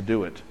commitment to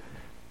do it,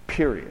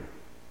 period.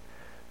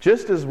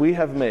 Just as we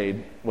have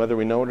made, whether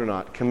we know it or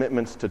not,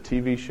 commitments to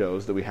TV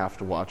shows that we have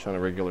to watch on a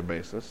regular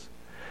basis,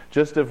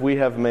 just as we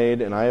have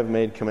made, and I have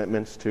made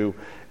commitments to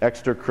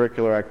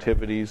extracurricular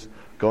activities,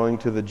 going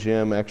to the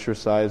gym,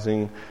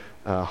 exercising,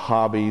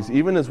 hobbies,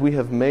 even as we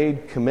have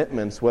made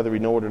commitments, whether we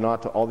know it or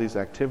not, to all these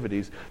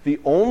activities, the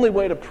only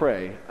way to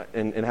pray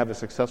and have a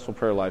successful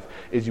prayer life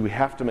is you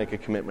have to make a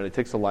commitment. It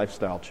takes a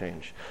lifestyle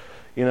change.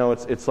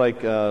 It's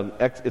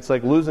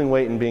like losing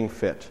weight and being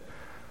fit.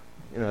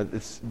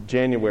 It's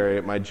January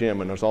at my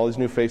gym, and there's all these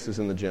new faces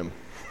in the gym.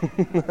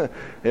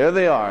 There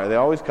they are. They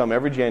always come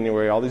every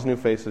January. All these new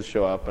faces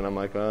show up, and I'm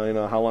like,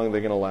 well, how long are they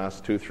going to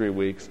last? 2-3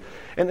 weeks?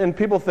 And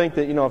people think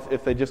that,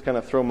 if they just kind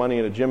of throw money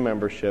at a gym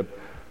membership,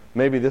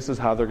 maybe this is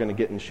how they're going to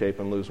get in shape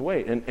and lose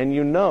weight. And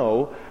you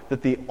know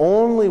that the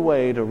only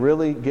way to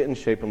really get in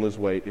shape and lose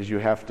weight is you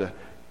have to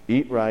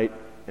eat right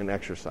and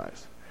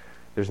exercise.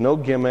 There's no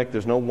gimmick,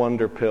 there's no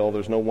wonder pill,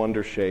 there's no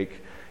wonder shake.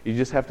 You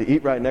just have to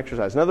eat right and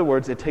exercise. In other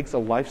words, it takes a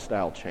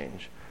lifestyle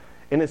change.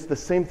 And it's the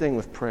same thing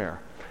with prayer.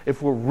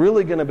 If we're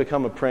really going to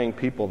become a praying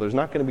people, there's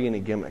not going to be any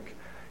gimmick.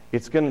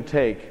 It's going to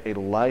take a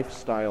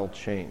lifestyle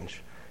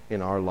change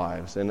in our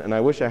lives. And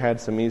I wish I had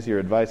some easier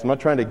advice. I'm not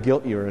trying to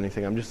guilt you or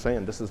anything. I'm just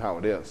saying this is how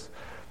it is.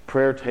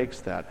 Prayer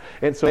takes that.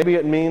 And so maybe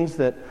it means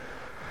that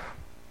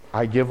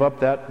I give up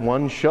that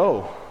one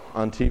show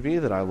on TV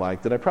that I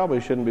like that I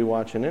probably shouldn't be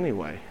watching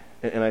anyway.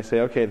 And I say,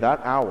 okay,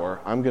 that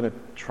hour, I'm going to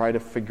try to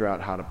figure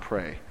out how to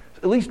pray.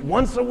 At least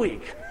once a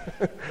week.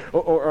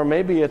 or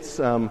maybe it's,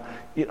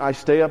 I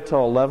stay up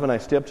till 11, I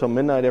stay up till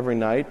midnight every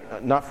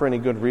night, not for any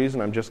good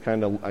reason,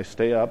 I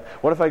stay up.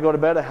 What if I go to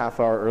bed a half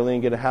hour early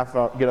and get up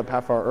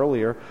half hour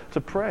earlier to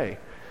pray?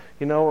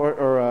 You know,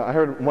 or I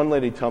heard one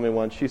lady tell me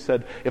once, she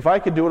said, if I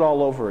could do it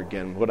all over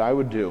again, what I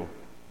would do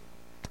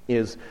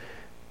is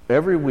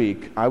every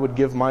week I would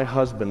give my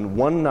husband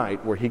one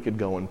night where he could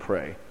go and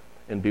pray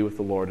and be with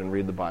the Lord and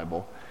read the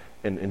Bible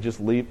and just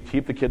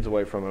keep the kids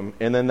away from him.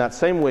 And then that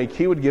same week,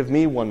 he would give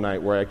me one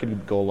night where I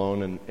could go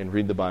alone and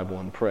read the Bible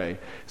and pray.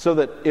 So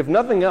that if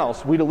nothing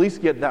else, we'd at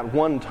least get that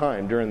one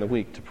time during the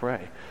week to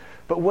pray.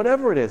 But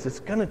whatever it is, it's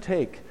going to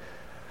take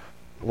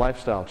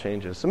lifestyle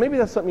changes. So maybe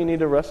that's something you need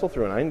to wrestle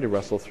through, and I need to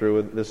wrestle through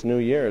with this new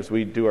year as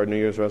we do our New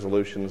Year's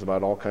resolutions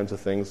about all kinds of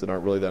things that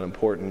aren't really that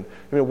important.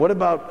 I mean, what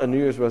about a New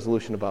Year's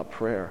resolution about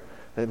prayer?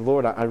 That,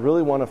 Lord, I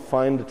really want to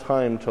find a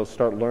time to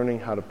start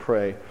learning how to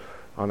pray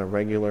on a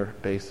regular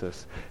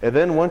basis. And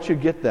then once you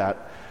get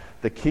that,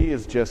 the key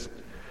is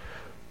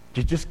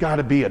you just got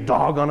to be a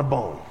dog on a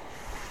bone.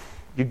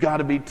 You got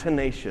to be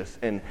tenacious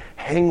and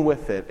hang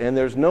with it. And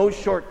there's no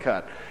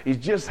shortcut. You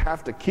just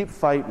have to keep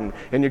fighting.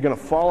 And you're going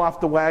to fall off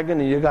the wagon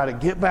and you got to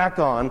get back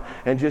on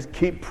and just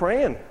keep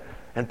praying.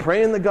 And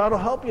praying that God will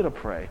help you to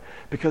pray.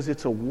 Because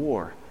it's a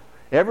war.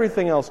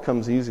 Everything else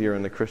comes easier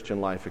in the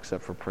Christian life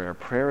except for prayer.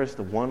 Prayer is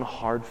the one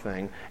hard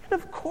thing.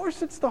 And of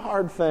course it's the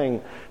hard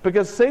thing.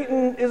 Because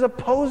Satan is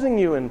opposing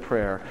you in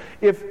prayer.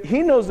 If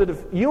he knows that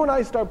if you and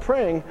I start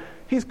praying,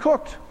 he's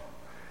cooked.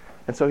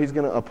 And so he's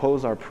going to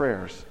oppose our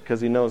prayers. Because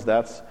he knows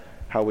that's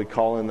how we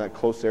call in that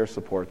close air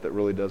support that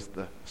really does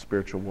the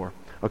spiritual war.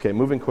 Okay,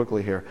 moving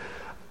quickly here.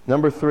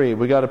 Number 3,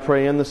 we got to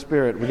pray in the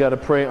Spirit. We got to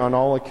pray on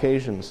all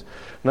occasions.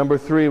 Number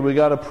 3, we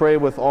got to pray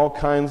with all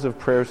kinds of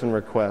prayers and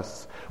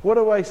requests. What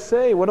do I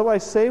say? What do I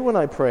say when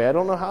I pray? I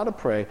don't know how to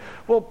pray.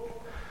 Well,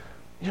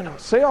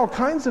 say all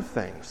kinds of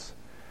things.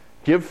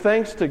 Give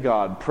thanks to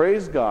God.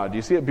 Praise God. Do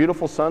you see a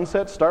beautiful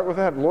sunset? Start with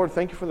that. Lord,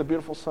 thank you for the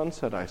beautiful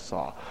sunset I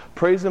saw.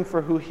 Praise Him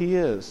for who He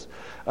is.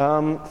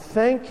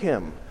 Thank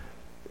Him.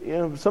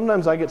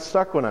 Sometimes I get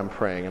stuck when I'm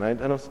praying, and I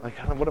don't.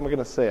 What am I going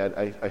to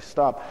say? I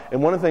stop.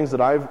 And one of the things that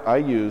I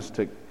use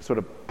to sort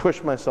of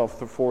push myself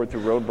forward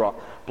through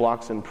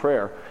roadblocks in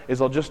prayer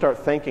is I'll just start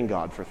thanking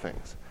God for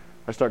things.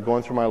 I start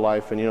going through my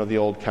life, and the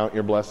old count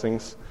your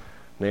blessings,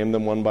 name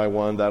them one by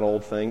one, that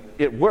old thing.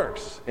 It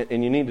works,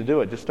 and you need to do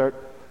it. Just start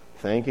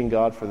thanking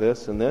God for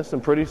this,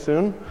 and pretty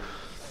soon,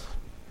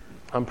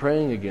 I'm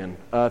praying again.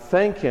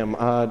 Thank Him.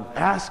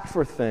 Ask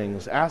for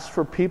things. Ask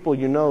for people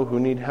who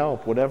need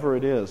help, whatever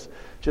it is.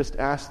 Just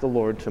ask the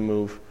Lord to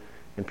move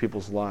in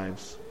people's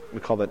lives. We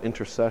call that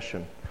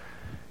intercession.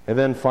 And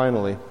then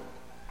finally,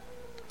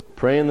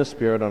 pray in the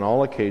Spirit on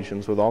all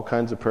occasions with all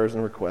kinds of prayers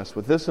and requests.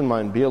 With this in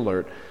mind, be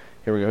alert.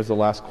 Here we go. Here's the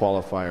last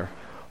qualifier.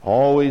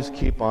 Always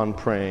keep on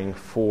praying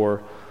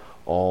for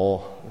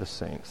all the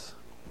saints.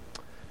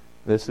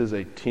 This is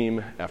a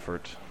team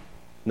effort.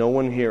 No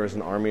one here is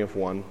an army of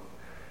one.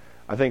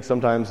 I think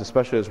sometimes,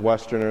 especially as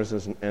Westerners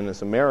and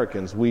as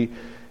Americans,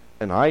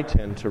 I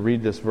tend to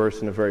read this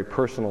verse in a very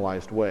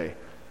personalized way.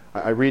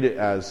 I read it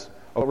as,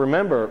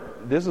 remember,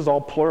 this is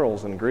all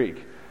plurals in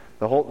Greek.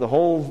 The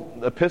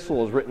whole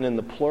epistle is written in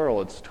the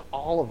plural. It's to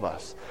all of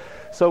us.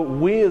 So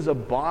we as a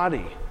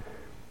body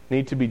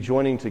need to be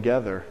joining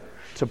together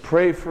to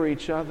pray for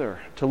each other,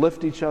 to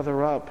lift each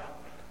other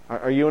up.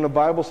 Are you in a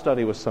Bible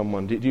study with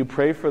someone? Do you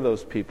pray for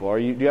those people?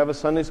 Do you have a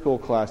Sunday school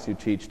class you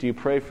teach? Do you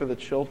pray for the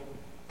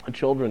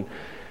children?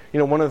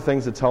 One of the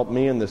things that's helped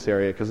me in this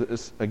area,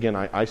 because again,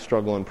 I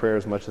struggle in prayer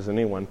as much as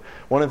anyone.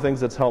 One of the things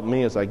that's helped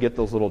me is I get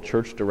those little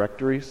church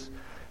directories.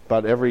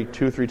 About every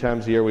 2 or 3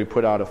 times a year, we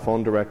put out a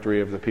phone directory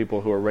of the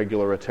people who are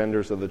regular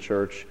attenders of the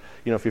church.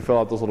 If you fill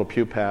out those little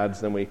pew pads,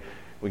 then we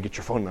get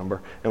your phone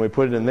number, and we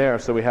put it in there,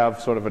 so we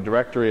have sort of a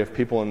directory of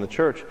people in the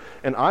church.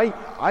 And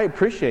I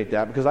appreciate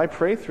that, because I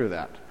pray through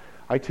that.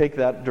 I take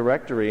that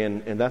directory,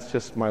 and that's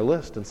just my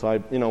list. And so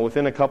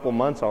within a couple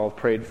months, I'll have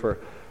prayed for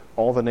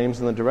all the names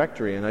in the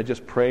directory, and I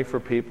just pray for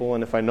people.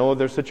 And if I know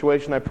their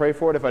situation, I pray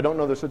for it. If I don't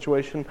know their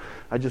situation,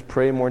 I just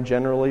pray more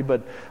generally.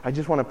 But I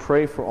just want to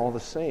pray for all the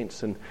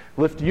saints and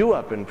lift you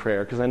up in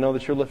prayer, because I know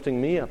that you're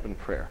lifting me up in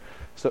prayer.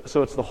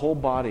 So it's the whole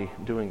body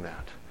doing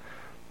that.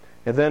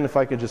 And then if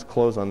I could just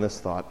close on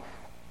this thought,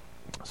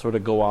 sort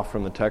of go off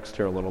from the text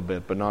here a little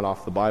bit, but not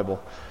off the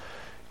Bible.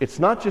 it's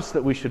not just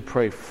that we should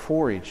pray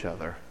for each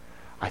other.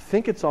 I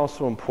think it's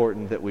also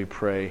important that we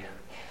pray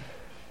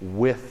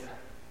with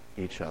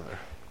each other.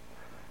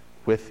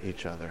 With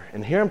each other.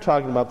 And here I'm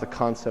talking about the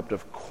concept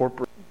of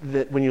corporate.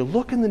 That when you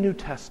look in the New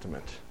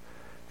Testament,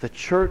 the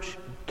church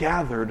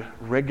gathered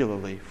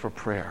regularly for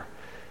prayer.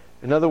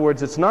 In other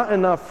words, it's not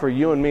enough for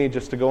you and me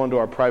just to go into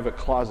our private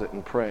closet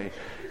and pray.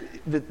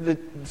 The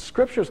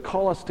Scriptures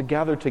call us to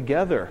gather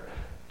together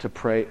to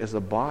pray as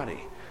a body.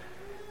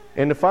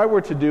 And if I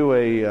were to do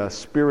a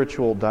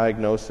spiritual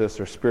diagnosis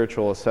or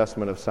spiritual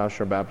assessment of South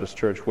Shore Baptist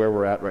Church, where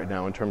we're at right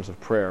now in terms of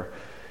prayer,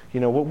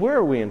 where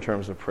are we in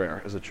terms of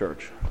prayer as a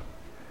church?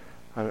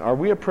 I mean, are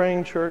we a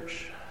praying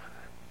church?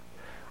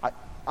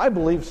 I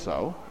believe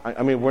so.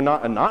 I mean, we're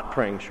not a not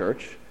praying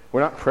church.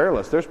 We're not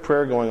prayerless. There's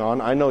prayer going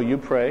on. I know you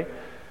pray.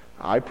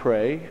 I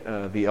pray.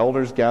 The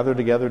elders gather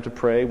together to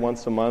pray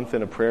once a month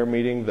in a prayer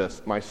meeting.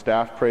 My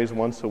staff prays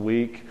once a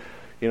week.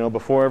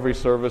 Before every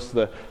service,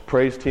 the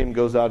praise team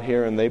goes out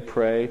here and they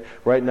pray.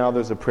 Right now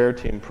there's a prayer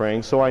team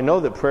praying. So I know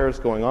that prayer is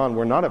going on.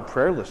 We're not a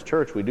prayerless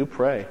church. We do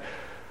pray.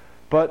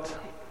 But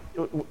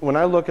when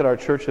I look at our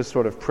church's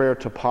sort of prayer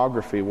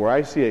topography, where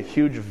I see a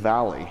huge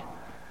valley,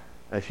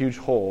 a huge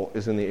hole,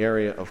 is in the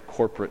area of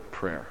corporate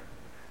prayer.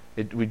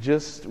 We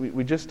just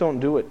don't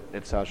do it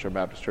at South Shore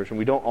Baptist Church, and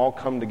we don't all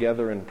come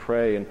together and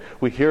pray. And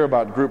we hear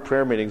about group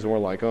prayer meetings, and we're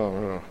like,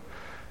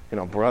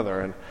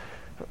 brother,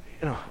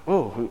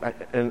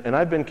 and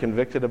I've been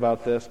convicted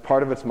about this.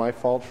 Part of it's my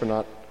fault for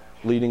not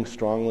leading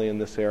strongly in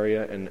this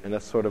area, and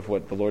that's sort of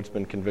what the Lord's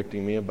been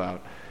convicting me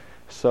about.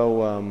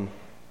 So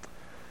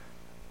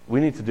we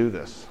need to do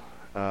this.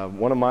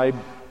 One of my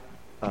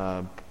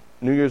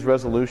New Year's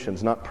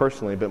resolutions, not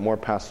personally, but more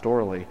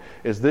pastorally,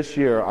 is this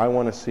year I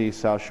want to see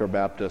South Shore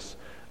Baptist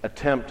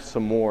attempt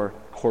some more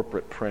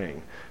corporate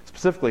praying.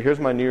 Specifically, here's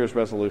my New Year's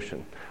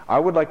resolution. I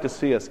would like to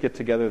see us get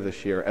together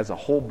this year as a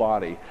whole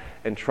body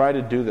and try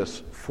to do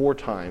this 4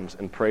 times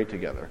and pray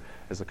together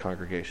as a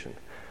congregation.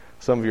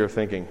 Some of you are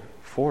thinking,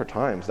 4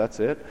 times, that's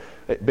it?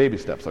 Hey, baby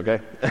steps,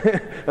 okay?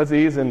 Let's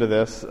ease into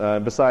this.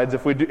 Besides,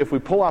 if we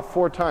pull off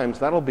 4 times,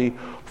 that'll be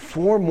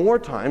 4 more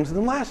times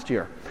than last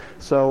year.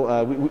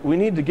 So we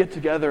need to get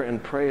together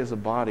and pray as a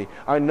body.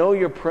 I know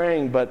you're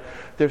praying, but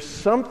there's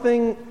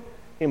something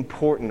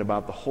important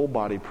about the whole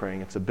body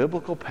praying. It's a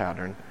biblical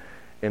pattern,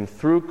 and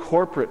through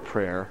corporate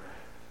prayer,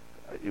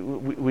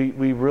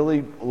 we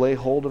really lay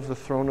hold of the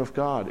throne of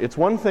God. It's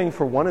one thing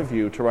for one of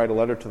you to write a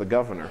letter to the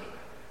governor.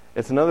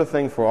 It's another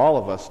thing for all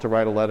of us to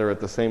write a letter at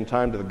the same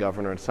time to the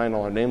governor and sign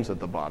all our names at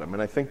the bottom.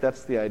 And I think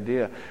that's the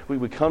idea.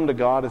 We come to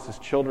God as His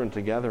children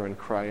together and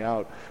cry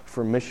out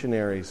for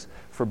missionaries,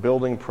 for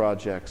building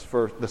projects,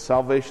 for the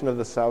salvation of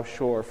the South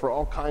Shore, for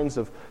all kinds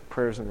of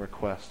prayers and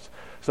requests.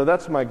 So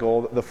that's my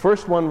goal. The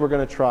first one we're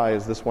going to try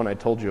is this one I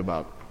told you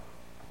about.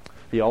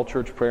 The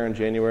all-church prayer in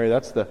January.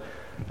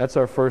 That's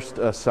our first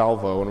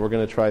salvo, and we're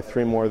going to try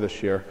 3 more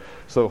this year.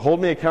 So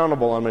hold me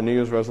accountable on my New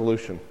Year's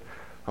resolution.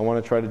 I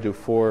want to try to do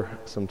 4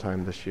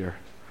 sometime this year.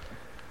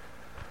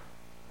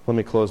 Let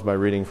me close by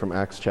reading from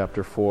Acts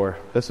chapter 4.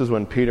 This is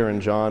when Peter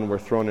and John were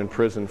thrown in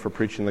prison for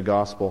preaching the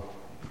gospel.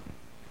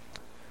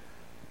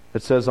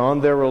 It says,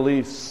 on their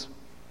release,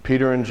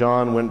 Peter and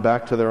John went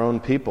back to their own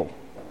people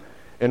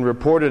and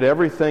reported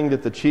everything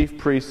that the chief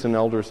priests and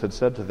elders had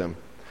said to them.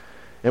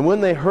 And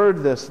when they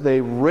heard this, they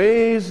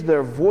raised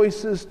their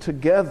voices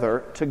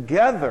together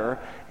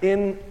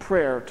in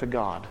prayer to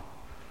God.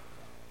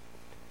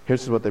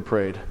 Here's what they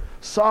prayed.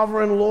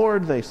 Sovereign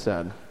Lord, they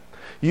said,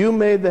 you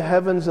made the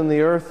heavens and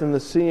the earth and the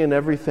sea and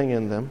everything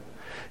in them.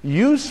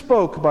 You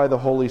spoke by the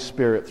Holy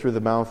Spirit through the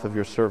mouth of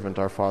your servant,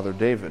 our father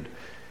David.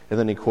 And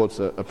then he quotes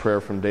a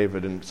prayer from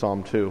David in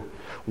Psalm 2.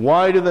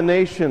 Why do the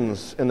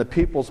nations and the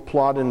peoples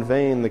plot in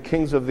vain? The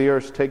kings of the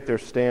earth take their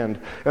stand,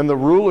 and the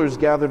rulers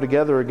gather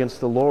together against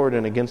the Lord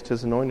and against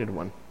His anointed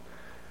one.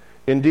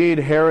 Indeed,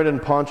 Herod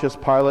and Pontius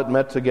Pilate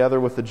met together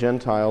with the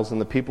Gentiles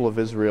and the people of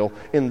Israel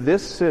in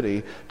this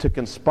city to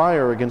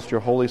conspire against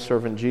your holy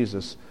servant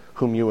Jesus,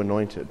 whom you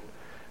anointed.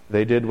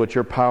 They did what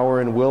your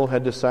power and will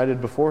had decided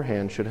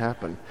beforehand should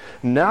happen.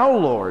 Now,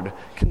 Lord,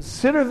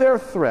 consider their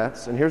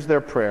threats, and here's their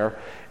prayer,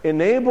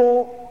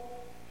 enable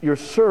your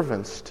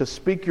servants to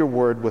speak your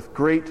word with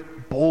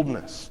great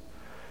boldness.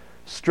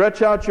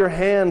 Stretch out your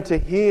hand to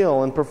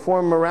heal and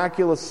perform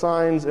miraculous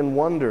signs and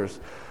wonders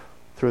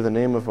through the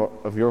name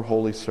of your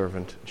holy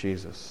servant,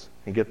 Jesus.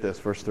 And get this,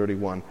 verse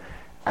 31.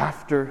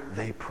 After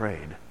they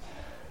prayed,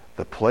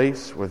 the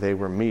place where they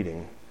were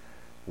meeting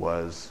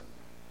was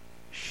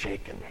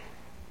shaken.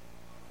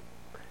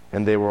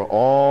 And they were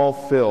all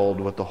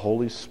filled with the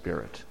Holy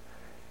Spirit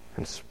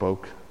and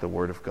spoke the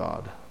word of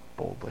God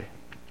boldly.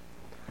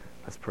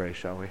 Let's pray,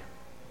 shall we?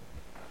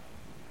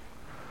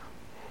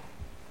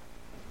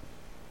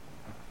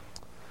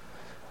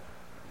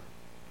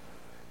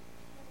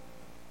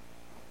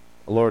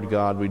 Lord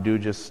God, we do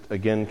just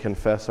again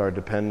confess our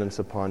dependence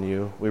upon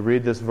you. We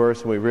read this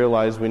verse and we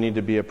realize we need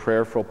to be a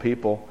prayerful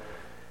people.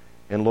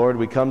 And Lord,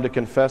 we come to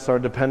confess our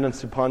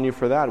dependence upon you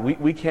for that.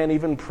 We can't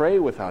even pray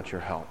without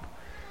your help.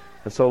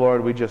 And so,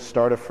 Lord, we just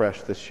start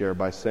afresh this year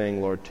by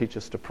saying, Lord, teach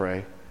us to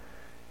pray.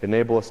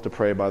 Enable us to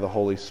pray by the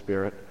Holy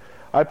Spirit.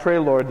 I pray,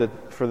 Lord,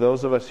 that for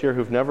those of us here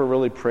who've never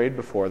really prayed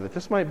before, that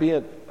this might be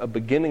a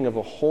beginning of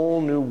a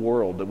whole new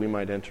world that we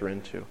might enter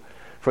into.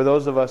 For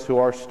those of us who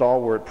are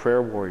stalwart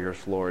prayer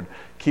warriors, Lord,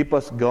 keep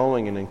us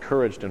going and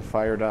encouraged and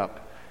fired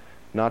up,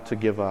 not to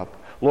give up.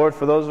 Lord,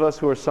 for those of us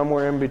who are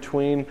somewhere in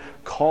between,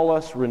 call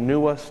us,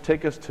 renew us,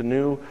 take us to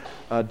new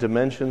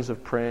dimensions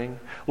of praying.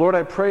 Lord,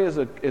 I pray as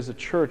a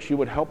church you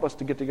would help us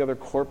to get together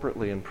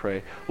corporately and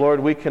pray. Lord,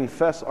 we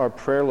confess our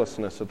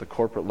prayerlessness at the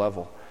corporate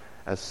level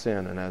as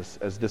sin and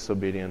as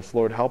disobedience.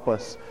 Lord, help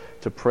us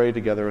to pray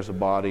together as a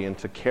body and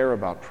to care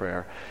about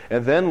prayer.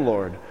 And then,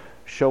 Lord,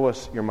 show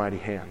us your mighty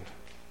hand.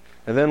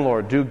 And then,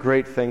 Lord, do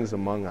great things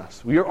among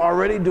us. We are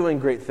already doing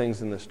great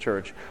things in this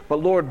church, but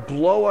Lord,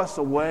 blow us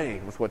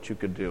away with what you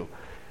could do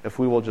if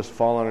we will just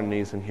fall on our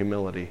knees in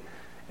humility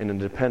and in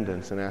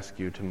dependence and ask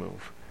you to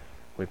move.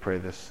 We pray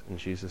this in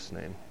Jesus'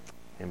 name.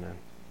 Amen.